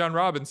go Bijan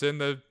Robinson,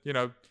 the,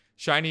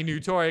 shiny new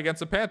toy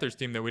against a Panthers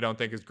team that we don't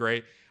think is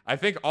great. I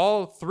think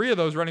all three of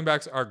those running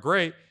backs are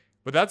great,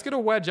 but that's going to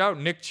wedge out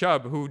Nick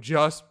Chubb, who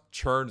just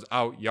churns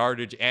out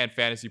yardage and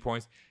fantasy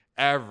points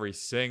every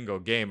single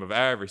game of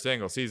every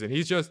single season.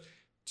 He's just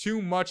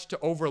too much to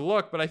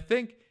overlook, but I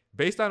think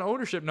based on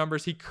ownership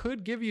numbers, he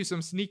could give you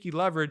some sneaky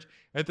leverage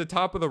at the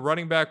top of the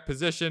running back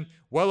position,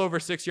 well over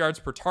 6 yards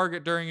per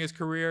target during his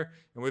career.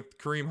 And with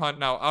Kareem Hunt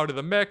now out of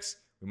the mix,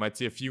 we might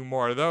see a few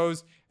more of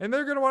those. And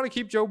they're going to want to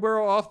keep Joe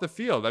Burrow off the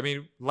field. I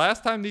mean,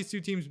 last time these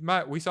two teams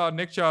met, we saw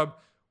Nick Chubb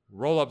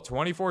roll up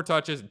 24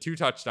 touches and 2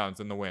 touchdowns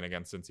in the win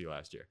against Cincy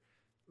last year.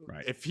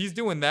 Right. If he's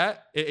doing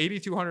that at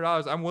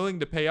 $8,200, I'm willing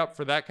to pay up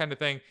for that kind of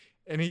thing.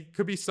 And he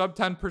could be sub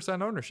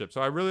 10% ownership.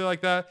 So I really like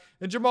that.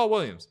 And Jamal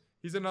Williams,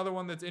 he's another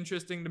one that's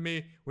interesting to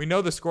me. We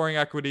know the scoring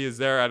equity is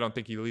there. I don't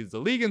think he leads the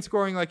league in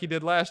scoring like he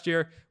did last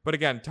year. But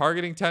again,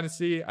 targeting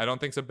Tennessee, I don't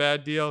think it's a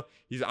bad deal.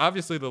 He's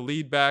obviously the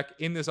lead back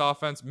in this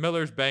offense.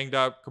 Miller's banged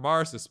up.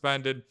 Kamara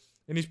suspended.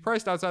 And he's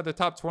priced outside the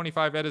top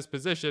 25 at his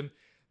position.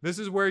 This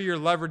is where you're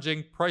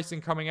leveraging pricing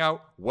coming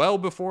out well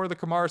before the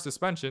Kamara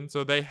suspension.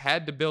 So they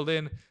had to build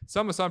in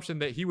some assumption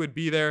that he would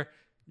be there.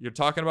 You're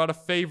talking about a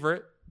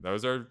favorite.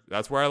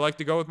 That's where I like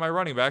to go with my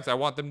running backs. I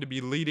want them to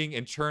be leading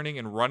and churning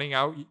and running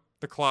out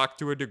the clock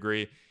to a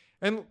degree.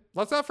 And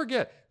let's not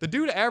forget, the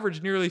dude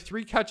averaged nearly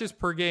 3 catches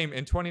per game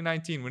in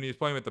 2019 when he was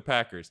playing with the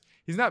Packers.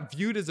 He's not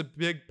viewed as a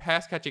big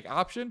pass catching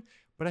option,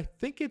 but I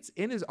think it's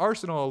in his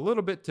arsenal a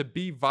little bit to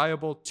be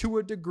viable to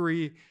a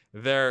degree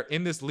there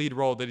in this lead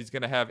role that he's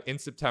going to have in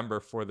September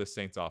for the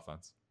Saints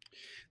offense.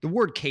 The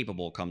word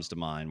capable comes to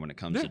mind when it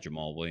comes to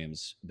Jamal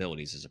Williams'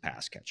 abilities as a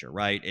pass catcher,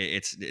 right?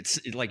 It's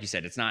like you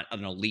said, it's not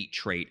an elite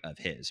trait of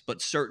his,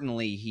 but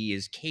certainly he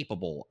is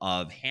capable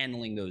of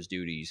handling those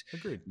duties.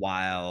 Agreed.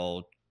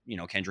 While,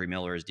 Kendry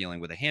Miller is dealing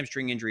with a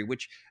hamstring injury,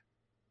 which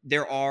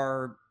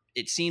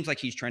it seems like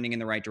he's trending in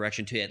the right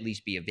direction to at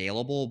least be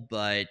available,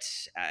 but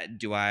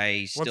do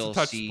I still What's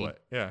a touch see split?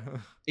 Yeah.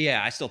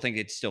 Yeah, I still think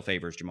it still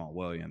favors Jamal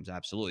Williams.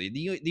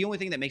 Absolutely. The only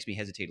thing that makes me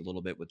hesitate a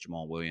little bit with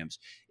Jamal Williams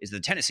is the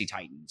Tennessee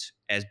Titans.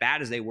 As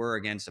bad as they were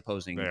against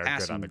opposing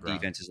passing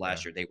defenses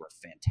last year, they were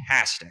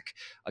fantastic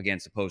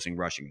against opposing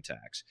rushing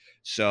attacks.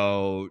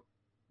 So,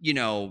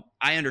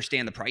 I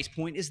understand the price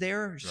point is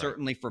there,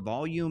 certainly for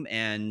volume.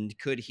 And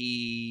could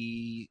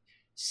he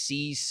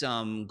see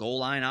some goal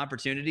line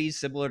opportunities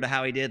similar to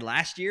how he did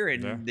last year,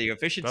 and the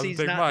efficiency's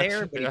not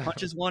there, but he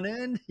punches one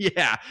in?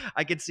 Yeah,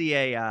 I could see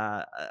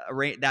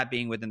that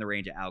being within the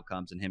range of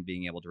outcomes and him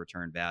being able to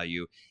return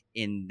value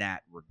in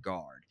that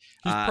regard.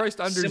 He's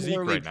priced under Zeke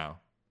right now.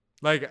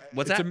 Like,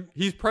 what's that?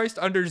 He's priced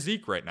under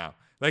Zeke right now.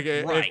 Like,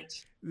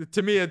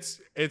 to me,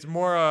 it's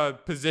more a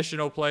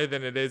positional play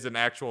than it is an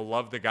actual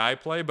love the guy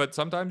play, but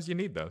sometimes you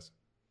need those.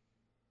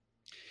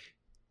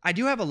 I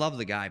do have a love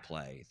the guy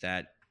play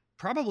that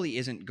probably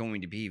isn't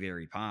going to be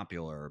very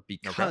popular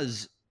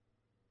because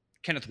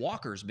Kenneth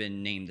Walker's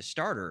been named the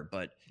starter,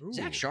 but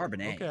Zach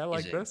Charbonnet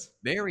is a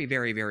very,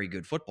 very, very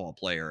good football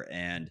player.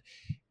 And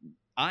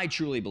I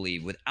truly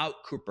believe without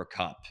Cooper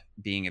Kupp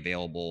being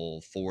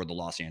available for the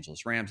Los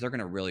Angeles Rams, they're going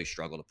to really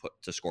struggle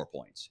to score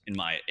points.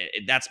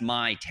 That's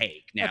my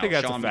take. Now, I think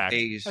that's a fact.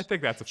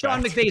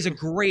 Sean McVay is a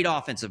great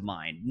offensive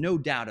mind, no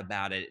doubt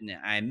about it. And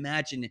I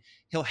imagine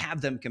he'll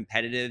have them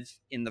competitive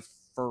in the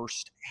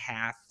first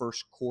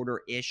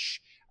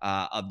quarter-ish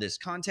of this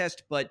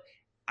contest. But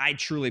I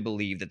truly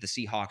believe that the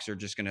Seahawks are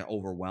just going to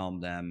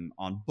overwhelm them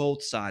on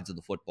both sides of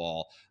the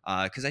football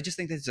because I just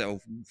think that's a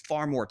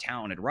far more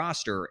talented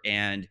roster.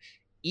 And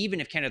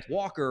even if Kenneth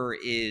Walker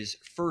is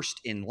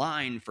first in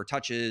line for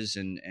touches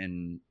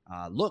and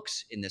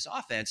looks in this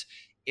offense,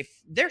 if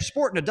they're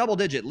sporting a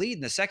double-digit lead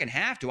in the second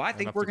half, do I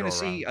think we're going to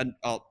see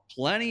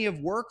plenty of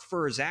work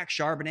for Zach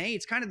Charbonnet?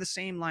 It's kind of the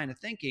same line of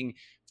thinking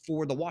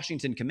for the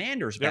Washington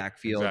Commanders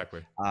backfield.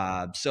 Exactly.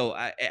 So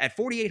at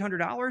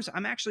 $4,800,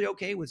 I'm actually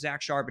okay with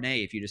Zach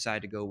Charbonnet if you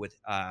decide to go with,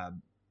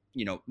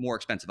 more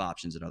expensive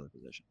options at other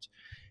positions.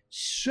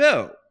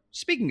 So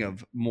speaking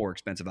of more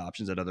expensive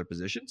options at other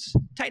positions,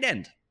 tight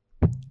end.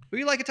 Who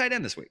you like a tight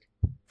end this week?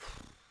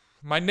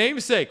 My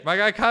namesake, my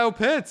guy Kyle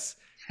Pitts.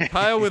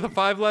 Kyle with a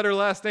 5-letter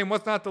last name.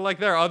 What's not to like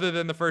there? Other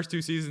than the first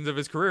 2 seasons of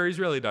his career, he's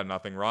really done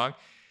nothing wrong.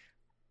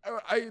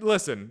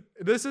 Listen,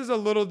 this is a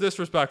little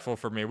disrespectful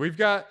for me. We've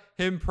got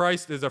him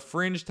priced as a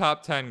fringe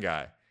top 10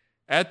 guy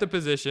at the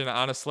position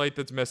on a slate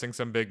that's missing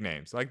some big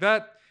names. Like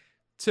that,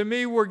 to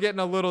me, we're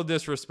getting a little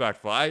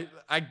disrespectful. I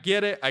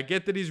get it. I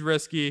get that he's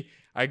risky.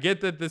 I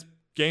get that this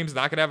game's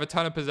not going to have a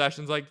ton of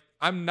possessions. Like,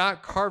 I'm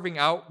not carving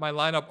out my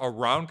lineup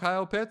around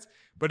Kyle Pitts,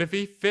 but if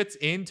he fits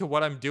into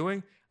what I'm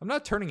doing, I'm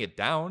not turning it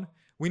down.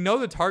 We know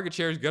the target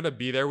share is going to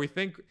be there. We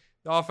think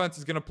the offense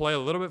is going to play a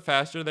little bit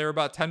faster. They were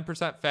about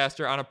 10%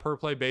 faster on a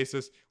per-play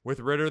basis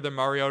with Ritter than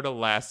Mariota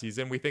last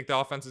season. We think the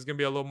offense is going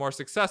to be a little more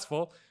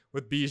successful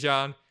with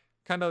Bijan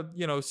kind of,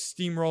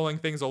 steamrolling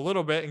things a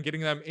little bit and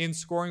getting them in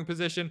scoring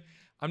position.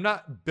 I'm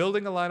not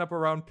building a lineup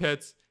around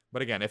Pitts.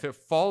 But again, if it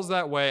falls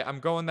that way, I'm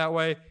going that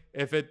way.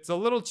 If it's a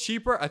little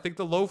cheaper, I think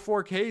the low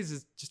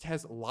 4Ks just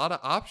has a lot of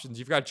options.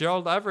 You've got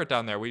Gerald Everett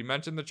down there. We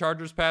mentioned the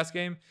Chargers pass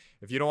game.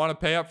 If you don't want to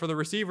pay up for the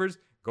receivers,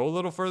 go a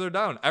little further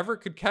down.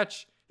 Everett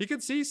he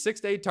could see 6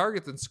 to 8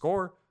 targets and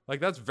score. Like,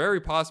 that's very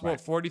possible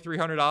at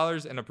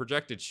 $4,300 in a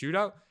projected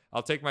shootout.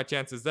 I'll take my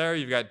chances there.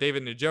 You've got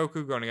David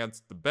Njoku going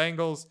against the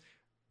Bengals.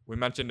 We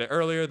mentioned it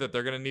earlier that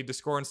they're going to need to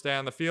score and stay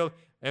on the field.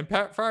 And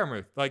Pat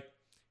Freiermuth,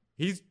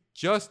 he's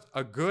just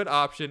a good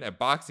option at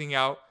boxing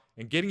out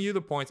and getting you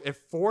the points. At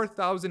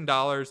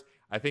 $4,000,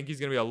 I think he's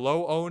going to be a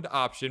low-owned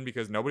option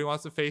because nobody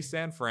wants to face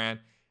San Fran.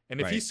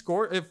 And if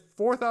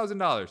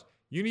 $4,000,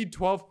 you need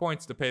 12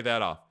 points to pay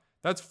that off.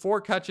 That's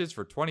 4 catches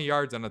for 20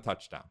 yards and a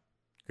touchdown.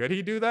 Could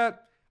he do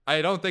that?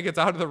 I don't think it's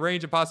out of the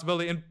range of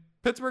possibility. And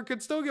Pittsburgh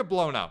could still get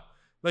blown out.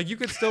 You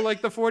could still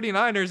like the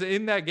 49ers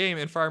in that game,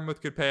 and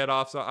Freiermuth could pay it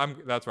off. So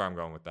that's where I'm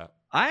going with that.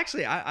 I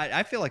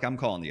feel like I'm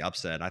calling the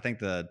upset. I think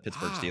the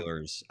Pittsburgh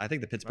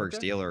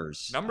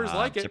Steelers. Numbers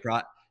like it.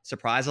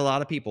 Surprise a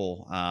lot of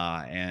people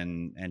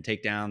and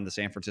take down the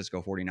San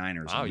Francisco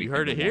 49ers. Wow, you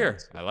heard it here.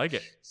 I like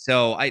it.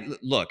 So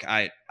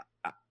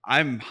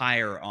I'm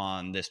higher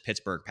on this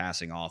Pittsburgh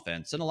passing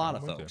offense than a lot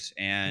of folks.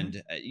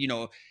 And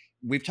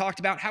we've talked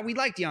about how we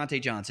like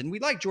Deontay Johnson. We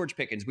like George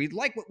Pickens. We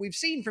like what we've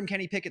seen from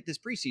Kenny Pickett this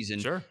preseason.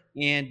 Sure.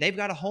 And they've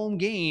got a home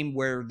game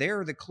where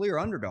they're the clear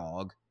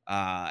underdog.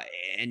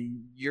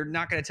 And you're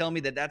not going to tell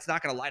me that that's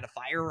not going to light a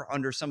fire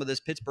under some of this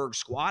Pittsburgh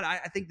squad. I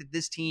think that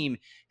this team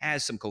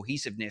has some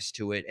cohesiveness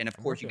to it. And of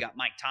course, you got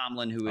Mike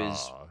Tomlin, who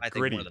is, I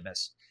think, one of the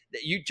best.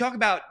 You talk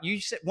about, you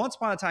said once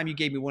upon a time, you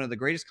gave me one of the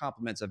greatest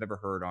compliments I've ever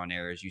heard on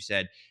air. Is you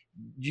said,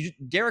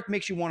 Derek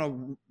makes you want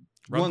to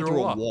run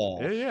through a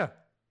wall. Yeah.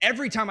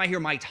 Every time I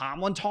hear Mike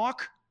Tomlin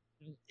talk,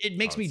 it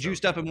makes me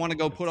juiced up and want to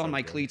go put on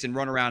my cleats and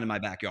run around in my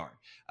backyard.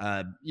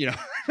 But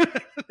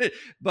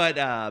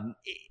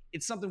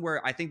it's something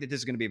where I think that this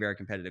is going to be a very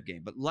competitive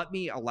game. But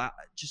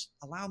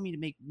allow me to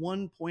make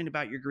one point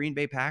about your Green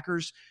Bay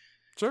Packers.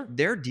 Sure.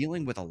 They're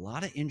dealing with a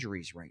lot of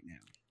injuries right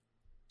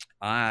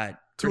now.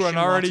 To an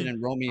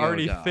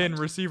already thin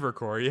receiver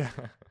core, yeah.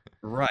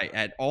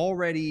 Right.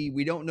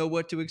 We don't know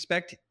what to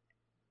expect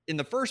in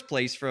the first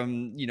place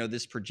from,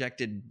 this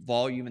projected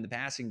volume in the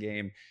passing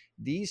game.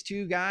 These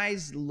two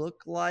guys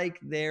look like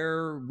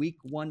their week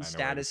 1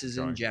 status is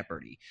in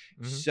jeopardy.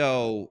 Mm-hmm.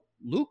 So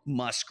Luke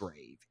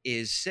Musgrave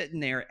is sitting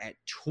there at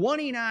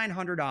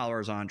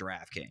 $2,900 on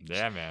DraftKings.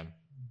 Yeah, man.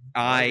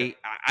 I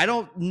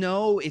don't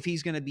know if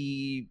he's going to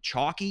be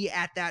chalky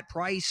at that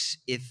price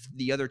if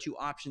the other 2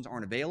 options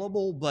aren't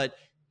available, but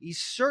he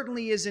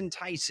certainly is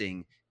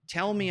enticing.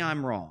 Tell me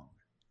I'm wrong.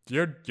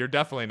 You're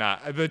definitely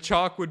not. The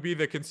chalk would be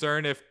the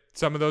concern if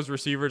some of those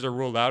receivers are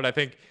ruled out. I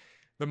think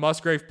the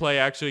Musgrave play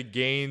actually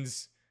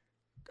gains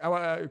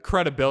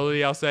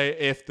credibility, I'll say,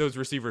 if those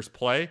receivers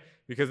play,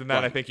 because in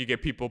that I think you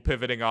get people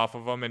pivoting off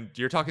of them, and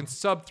you're talking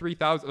sub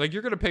 3,000.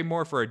 You're going to pay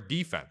more for a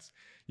defense.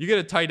 You get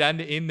a tight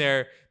end in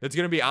there that's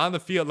going to be on the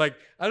field. I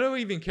don't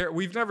even care.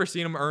 We've never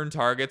seen him earn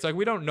targets.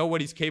 We don't know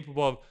what he's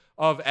capable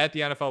of at the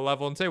NFL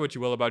level, and say what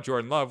you will about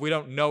Jordan Love. We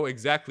don't know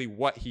exactly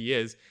what he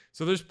is.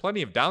 So there's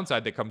plenty of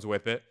downside that comes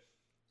with it.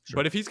 Sure.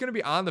 But if he's going to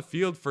be on the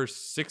field for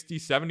 60,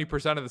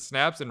 70% of the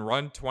snaps and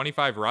run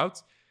 25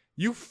 routes,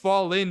 you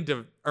fall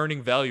into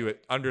earning value at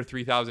under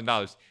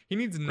 $3,000. He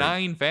needs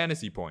 9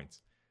 fantasy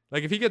points.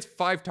 If he gets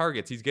 5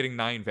 targets, he's getting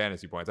 9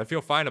 fantasy points. I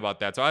feel fine about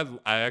that. So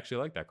I actually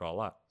like that call a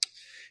lot.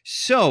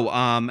 So,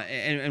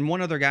 and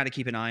one other guy to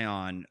keep an eye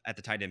on at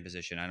the tight end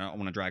position. I don't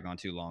want to drag on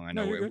too long. I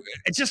know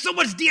it's just so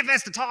much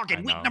DFS to talk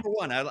in week number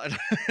 1.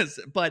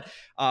 But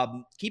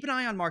keep an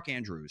eye on Mark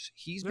Andrews.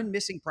 He's been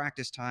missing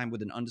practice time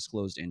with an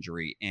undisclosed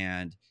injury.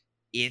 And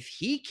if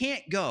he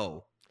can't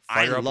go,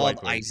 I love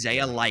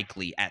Isaiah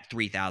Likely at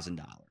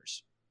 $3,000.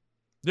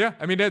 Yeah,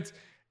 I mean,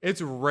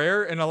 it's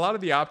rare, and a lot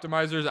of the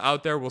optimizers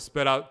out there will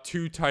spit out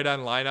 2 tight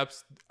end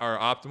lineups are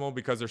optimal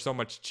because they're so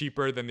much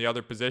cheaper than the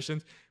other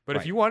positions.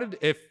 But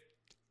if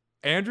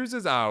Andrews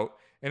is out,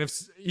 and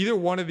if either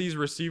one of these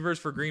receivers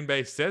for Green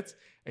Bay sits,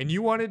 and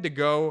you wanted to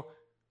go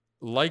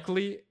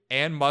Likely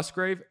and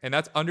Musgrave, and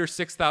that's under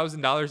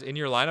 $6,000 in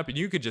your lineup, and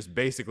you could just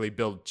basically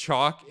build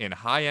chalk and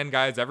high-end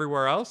guys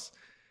everywhere else,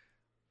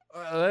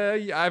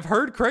 I've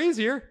heard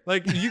crazier.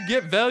 You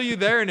get value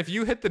there, and if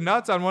you hit the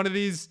nuts on one of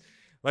these,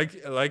 like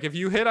if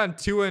you hit on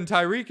Tua and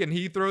Tyreek and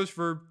he throws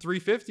for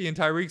 350 and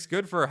Tyreek's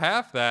good for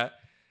half that,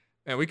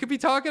 and we could be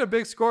talking a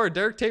big score.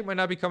 Derek Tate might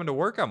not be coming to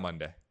work on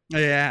Monday.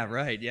 Yeah,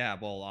 right. Yeah.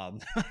 Well,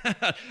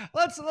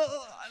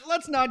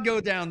 let's not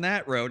go down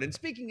that road. And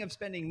speaking of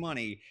spending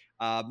money,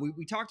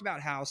 we talked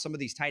about how some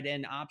of these tight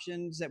end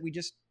options that we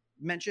just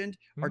mentioned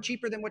are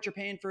cheaper than what you're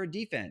paying for a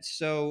defense.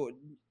 So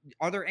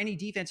are there any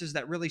defenses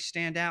that really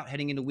stand out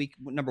heading into week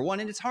number 1?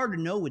 And it's hard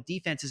to know with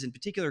defenses in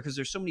particular because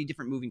there's so many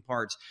different moving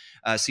parts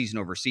season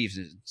over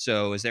season.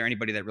 So is there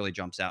anybody that really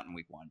jumps out in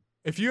week 1?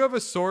 If you have a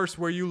source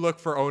where you look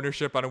for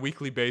ownership on a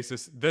weekly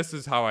basis, this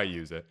is how I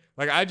use it.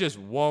 Like, I just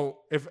won't.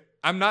 If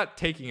I'm not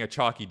taking a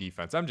chalky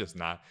defense, I'm just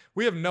not.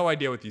 We have no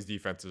idea what these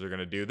defenses are going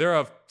to do. They're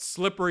a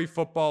slippery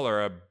football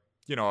or a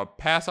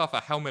pass off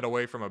a helmet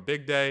away from a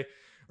big day,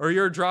 or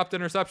you're a dropped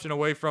interception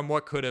away from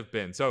what could have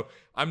been. So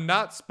I'm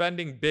not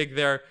spending big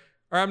there,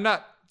 or I'm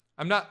not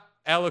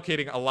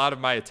allocating a lot of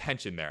my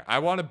attention there. I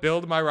want to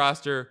build my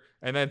roster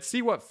and then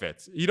see what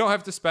fits. You don't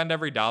have to spend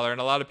every dollar, and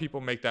a lot of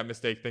people make that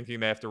mistake thinking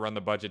they have to run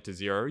the budget to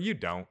zero. You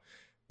don't.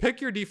 Pick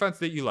your defense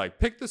that you like.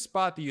 Pick the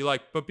spot that you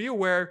like, but be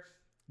aware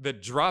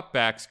that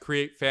dropbacks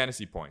create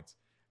fantasy points.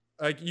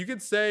 Like, you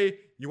could say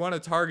you want to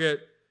target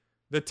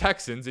the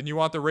Texans and you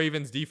want the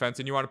Ravens defense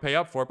and you want to pay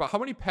up for it, but how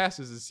many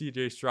passes is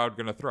CJ Stroud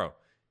going to throw?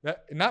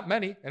 Not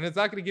many, and it's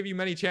not going to give you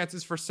many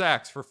chances for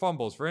sacks, for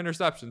fumbles, for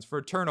interceptions,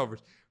 for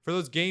turnovers, for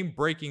those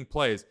game-breaking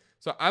plays.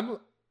 So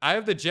I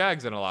have the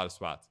Jags in a lot of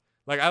spots.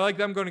 Like, I like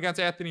them going against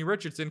Anthony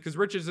Richardson because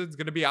Richardson's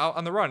going to be out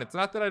on the run. It's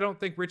not that I don't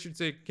think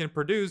Richardson can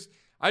produce.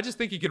 I just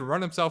think he can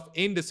run himself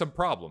into some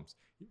problems.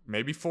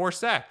 Maybe 4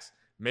 sacks.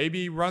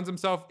 Maybe he runs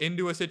himself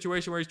into a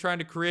situation where he's trying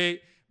to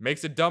create,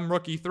 makes a dumb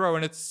rookie throw,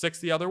 and it's 6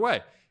 the other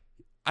way.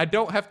 I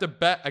don't have to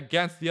bet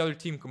against the other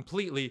team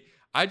completely.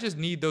 I just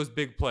need those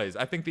big plays.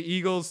 I think the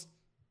Eagles,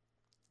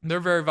 they're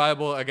very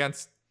viable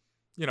against,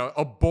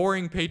 a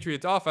boring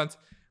Patriots offense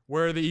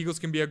where the Eagles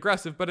can be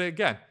aggressive. But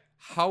again,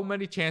 how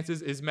many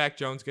chances is Mac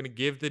Jones going to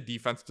give the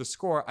defense to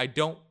score? I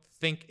don't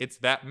think it's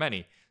that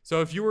many.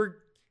 So if you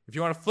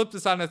want to flip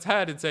this on its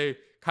head and say,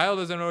 Kyle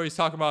doesn't know what he's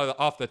talking about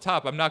off the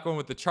top, I'm not going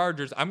with the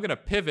Chargers. I'm going to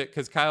pivot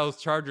because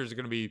Kyle's Chargers are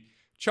going to be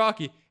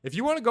chalky. If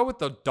you want to go with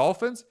the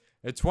Dolphins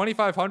at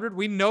 2,500,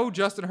 we know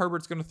Justin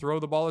Herbert's going to throw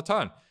the ball a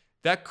ton.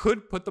 That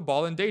could put the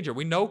ball in danger.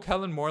 We know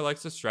Kellen Moore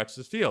likes to stretch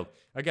the field.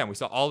 Again, we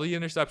saw all the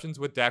interceptions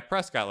with Dak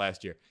Prescott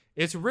last year.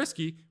 It's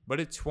risky,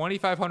 but at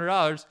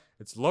 $2,500,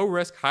 it's low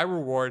risk, high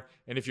reward.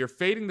 And if you're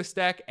fading the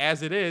stack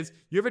as it is,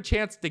 you have a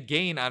chance to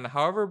gain on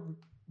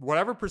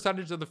whatever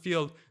percentage of the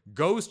field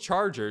goes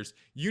Chargers.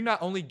 You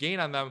not only gain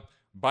on them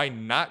by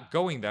not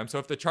going them. So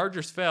if the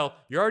Chargers fail,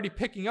 you're already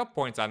picking up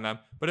points on them.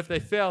 But if they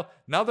fail,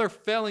 now they're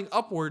failing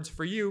upwards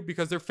for you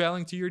because they're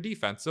failing to your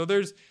defense. So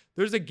there's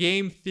a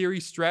game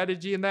theory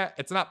strategy in that.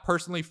 It's not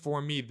personally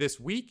for me this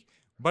week,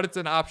 but it's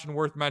an option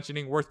worth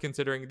mentioning, worth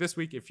considering this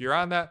week if you're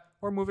on that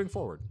or moving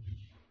forward.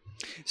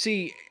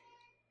 See,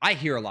 I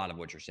hear a lot of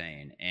what you're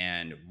saying.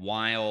 And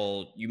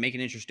while you make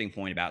an interesting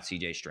point about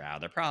CJ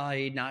Stroud, they're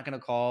probably not going to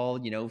call,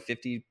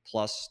 50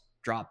 plus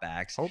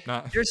dropbacks. Hope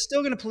not. They're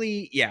still going to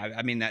plea. Yeah,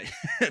 I mean,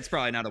 that's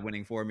probably not a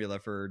winning formula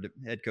for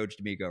head coach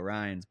D'Amico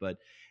Ryans. But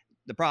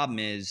the problem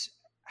is,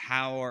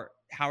 how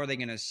are they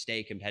going to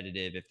stay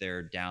competitive if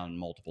they're down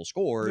multiple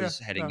scores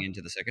heading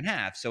into the second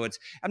half? So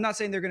I'm not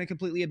saying they're going to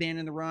completely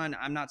abandon the run.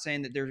 I'm not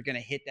saying that they're going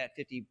to hit that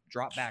 50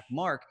 drop back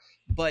mark.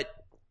 But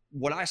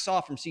what I saw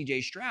from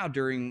CJ Stroud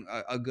during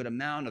a good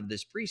amount of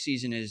this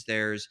preseason is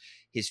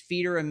his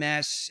feet are a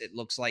mess. It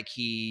looks like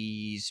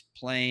he's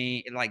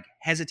playing, like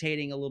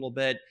hesitating a little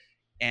bit.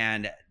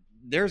 And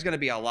there's going to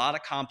be a lot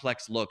of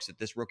complex looks that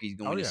this rookie is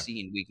going to see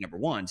in week number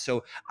 1.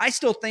 So I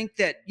still think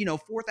that,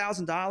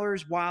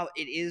 $4,000, while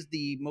it is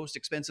the most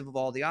expensive of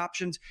all the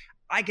options,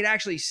 I could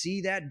actually see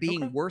that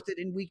being worth it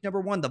in week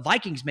number 1. The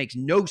Vikings makes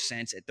no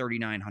sense at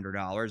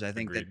 $3,900. I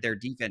think that their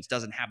defense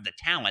doesn't have the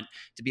talent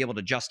to be able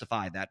to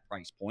justify that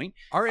price point.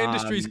 Our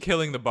industry's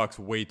killing the Bucs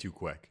way too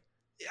quick.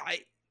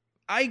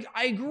 I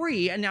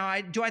agree. And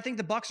now, do I think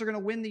the Bucs are going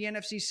to win the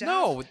NFC South?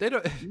 No, they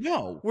don't.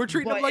 No, we're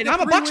treating them like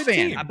I'm a Bucs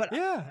fan. Team. But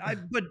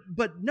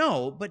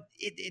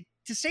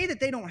to say that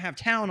they don't have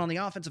talent on the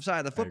offensive side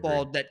of the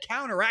football that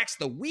counteracts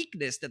the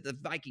weakness that the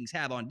Vikings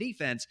have on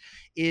defense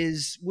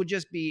would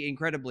just be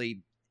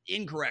incredibly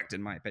incorrect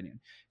in my opinion.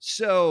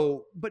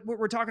 So, but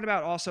we're talking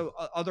about also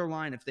other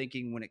line of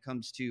thinking when it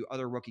comes to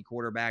other rookie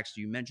quarterbacks.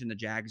 You mentioned the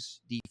Jags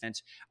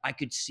defense. I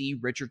could see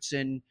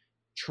Richardson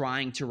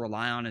trying to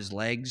rely on his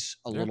legs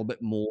a little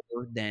bit more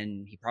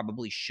than he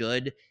probably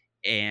should,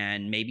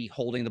 and maybe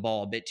holding the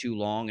ball a bit too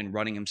long and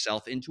running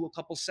himself into a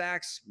couple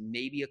sacks,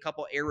 maybe a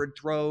couple errant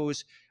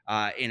throws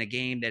in a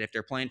game that if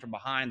they're playing from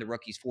behind, the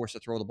rookie's forced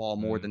to throw the ball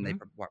more than they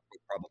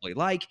probably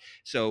like.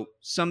 So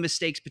some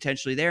mistakes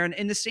potentially there. And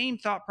in the same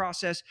thought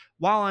process,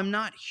 while I'm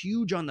not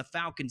huge on the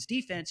Falcons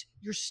defense,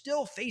 you're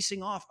still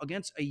facing off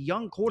against a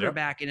young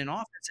quarterback in an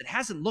offense that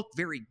hasn't looked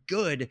very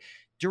good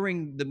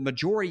during the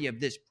majority of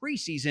this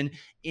preseason,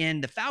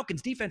 and the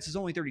Falcons defense is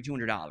only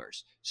 $3,200.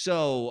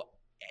 So,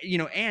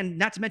 and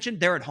not to mention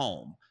they're at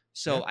home.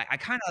 So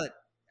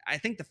I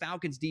think the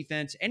Falcons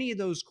defense, any of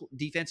those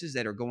defenses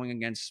that are going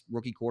against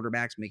rookie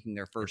quarterbacks making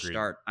their first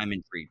start, I'm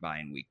intrigued by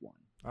in week 1.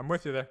 I'm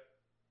with you there.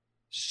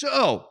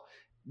 So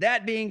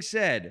that being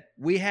said,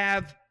 we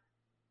have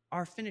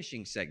our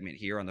finishing segment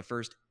here on the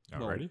first.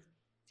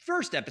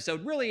 First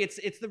episode. Really, it's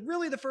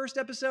the first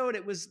episode.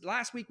 It was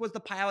last week was the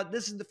pilot.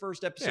 This is the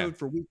first episode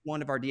for week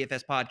 1 of our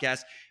DFS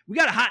podcast. We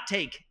got a hot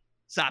take,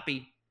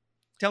 Soppy.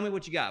 Tell me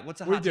what you got. What's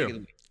the hot take of the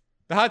week?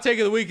 The hot take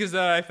of the week is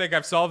that I think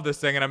I've solved this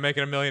thing and I'm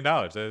making $1 million.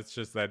 It's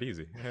just that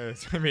easy.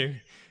 I mean,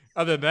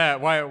 Other than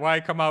that, why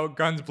come out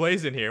guns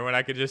blazing here when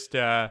I could just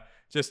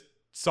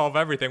solve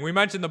everything? We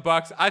mentioned the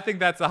Bucks. I think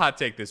that's the hot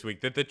take this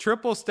week, that the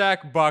triple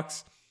stack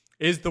Bucks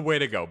is the way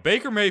to go.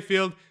 Baker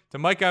Mayfield to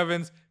Mike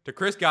Evans to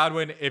Chris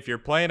Godwin. If you're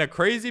playing a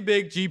crazy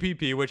big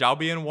GPP, which I'll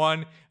be in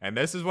one, and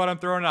this is what I'm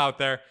throwing out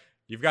there,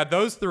 you've got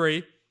those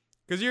three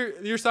because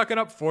you're sucking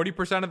up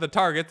 40% of the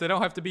targets. They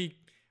don't have to be.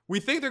 We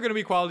think they're going to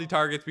be quality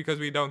targets because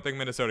we don't think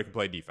Minnesota can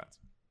play defense.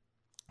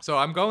 So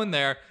I'm going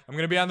there. I'm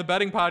going to be on the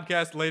betting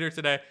podcast later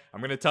today. I'm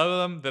going to tell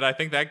them that I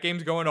think that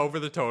game's going over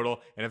the total.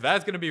 And if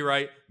that's going to be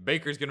right,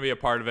 Baker's going to be a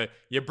part of it.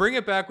 You bring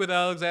it back with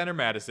Alexander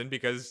Madison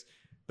because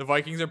the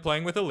Vikings are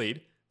playing with a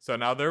lead. So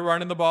now they're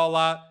running the ball a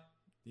lot.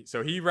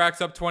 So he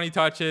racks up 20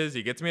 touches.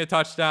 He gets me a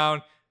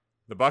touchdown.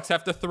 The Bucks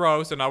have to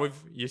throw. So now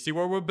you see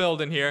where we're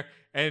building here.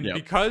 And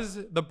because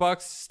the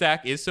Bucks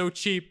stack is so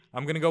cheap,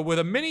 I'm going to go with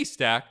a mini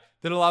stack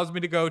that allows me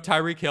to go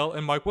Tyreek Hill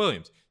and Mike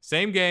Williams.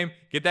 Same game,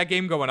 get that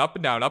game going up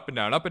and down, up and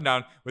down, up and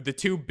down with the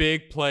two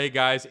big play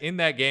guys in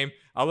that game.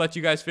 I'll let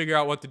you guys figure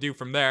out what to do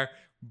from there.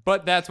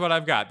 But that's what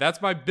I've got.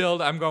 That's my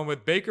build. I'm going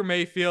with Baker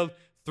Mayfield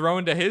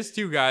throwing to his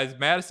two guys,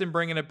 Madison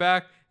bringing it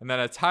back, and then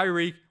a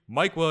Tyreek,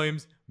 Mike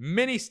Williams,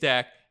 mini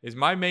stack is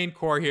my main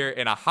core here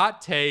in a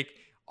hot take.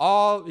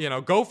 All,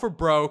 go for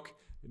broke,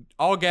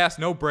 all gas,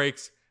 no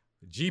brakes,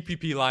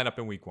 GPP lineup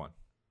in week 1.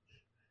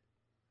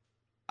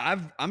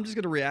 I'm just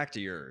going to react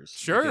to yours.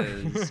 Sure.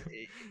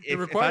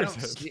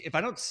 If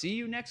I don't see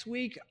you next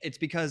week, it's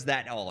because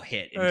that all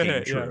hit and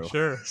came true.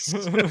 Yeah,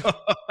 sure.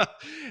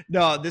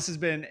 No, this has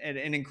been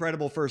an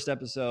incredible first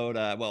episode.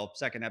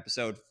 Second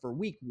episode for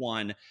week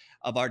 1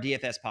 of our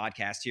DFS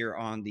podcast here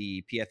on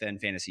the PFN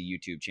Fantasy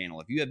YouTube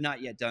channel. If you have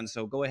not yet done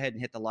so, go ahead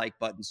and hit the like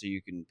button so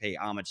you can pay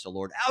homage to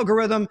Lord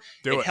Algorithm.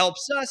 It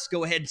helps us.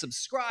 Go ahead and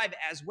subscribe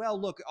as well.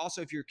 Look,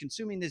 also, if you're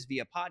consuming this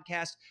via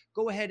podcast,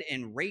 go ahead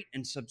and rate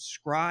and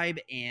subscribe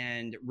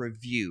and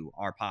review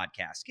our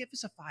podcast. Give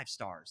us a 5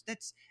 stars.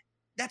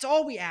 That's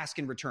all we ask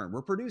in return.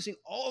 We're producing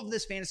all of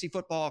this fantasy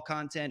football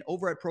content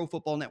over at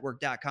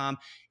profootballnetwork.com,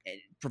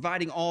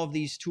 providing all of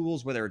these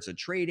tools, whether it's a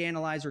trade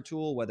analyzer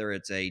tool, whether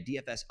it's a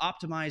DFS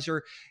optimizer,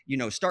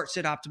 start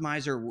sit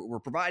optimizer. We're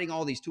providing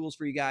all these tools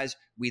for you guys.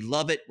 We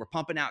love it. We're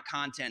pumping out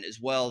content as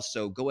well.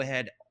 So go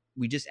ahead.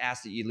 We just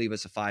ask that you leave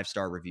us a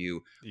 5-star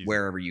review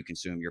wherever you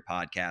consume your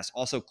podcast.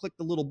 Also, click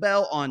the little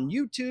bell on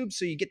YouTube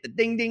so you get the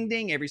ding, ding,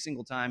 ding every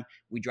single time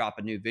we drop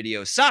a new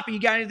video. Soppy, you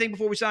got anything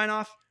before we sign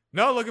off?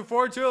 No, looking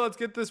forward to it. Let's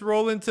get this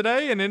rolling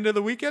today and into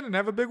the weekend and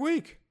have a big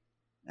week.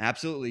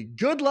 Absolutely.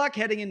 Good luck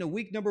heading into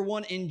week number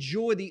 1.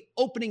 Enjoy the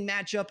opening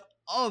matchup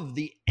of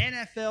the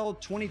NFL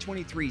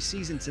 2023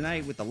 season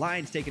tonight with the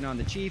Lions taking on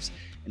the Chiefs.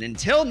 And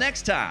until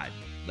next time,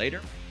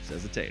 later,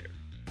 says the Tater.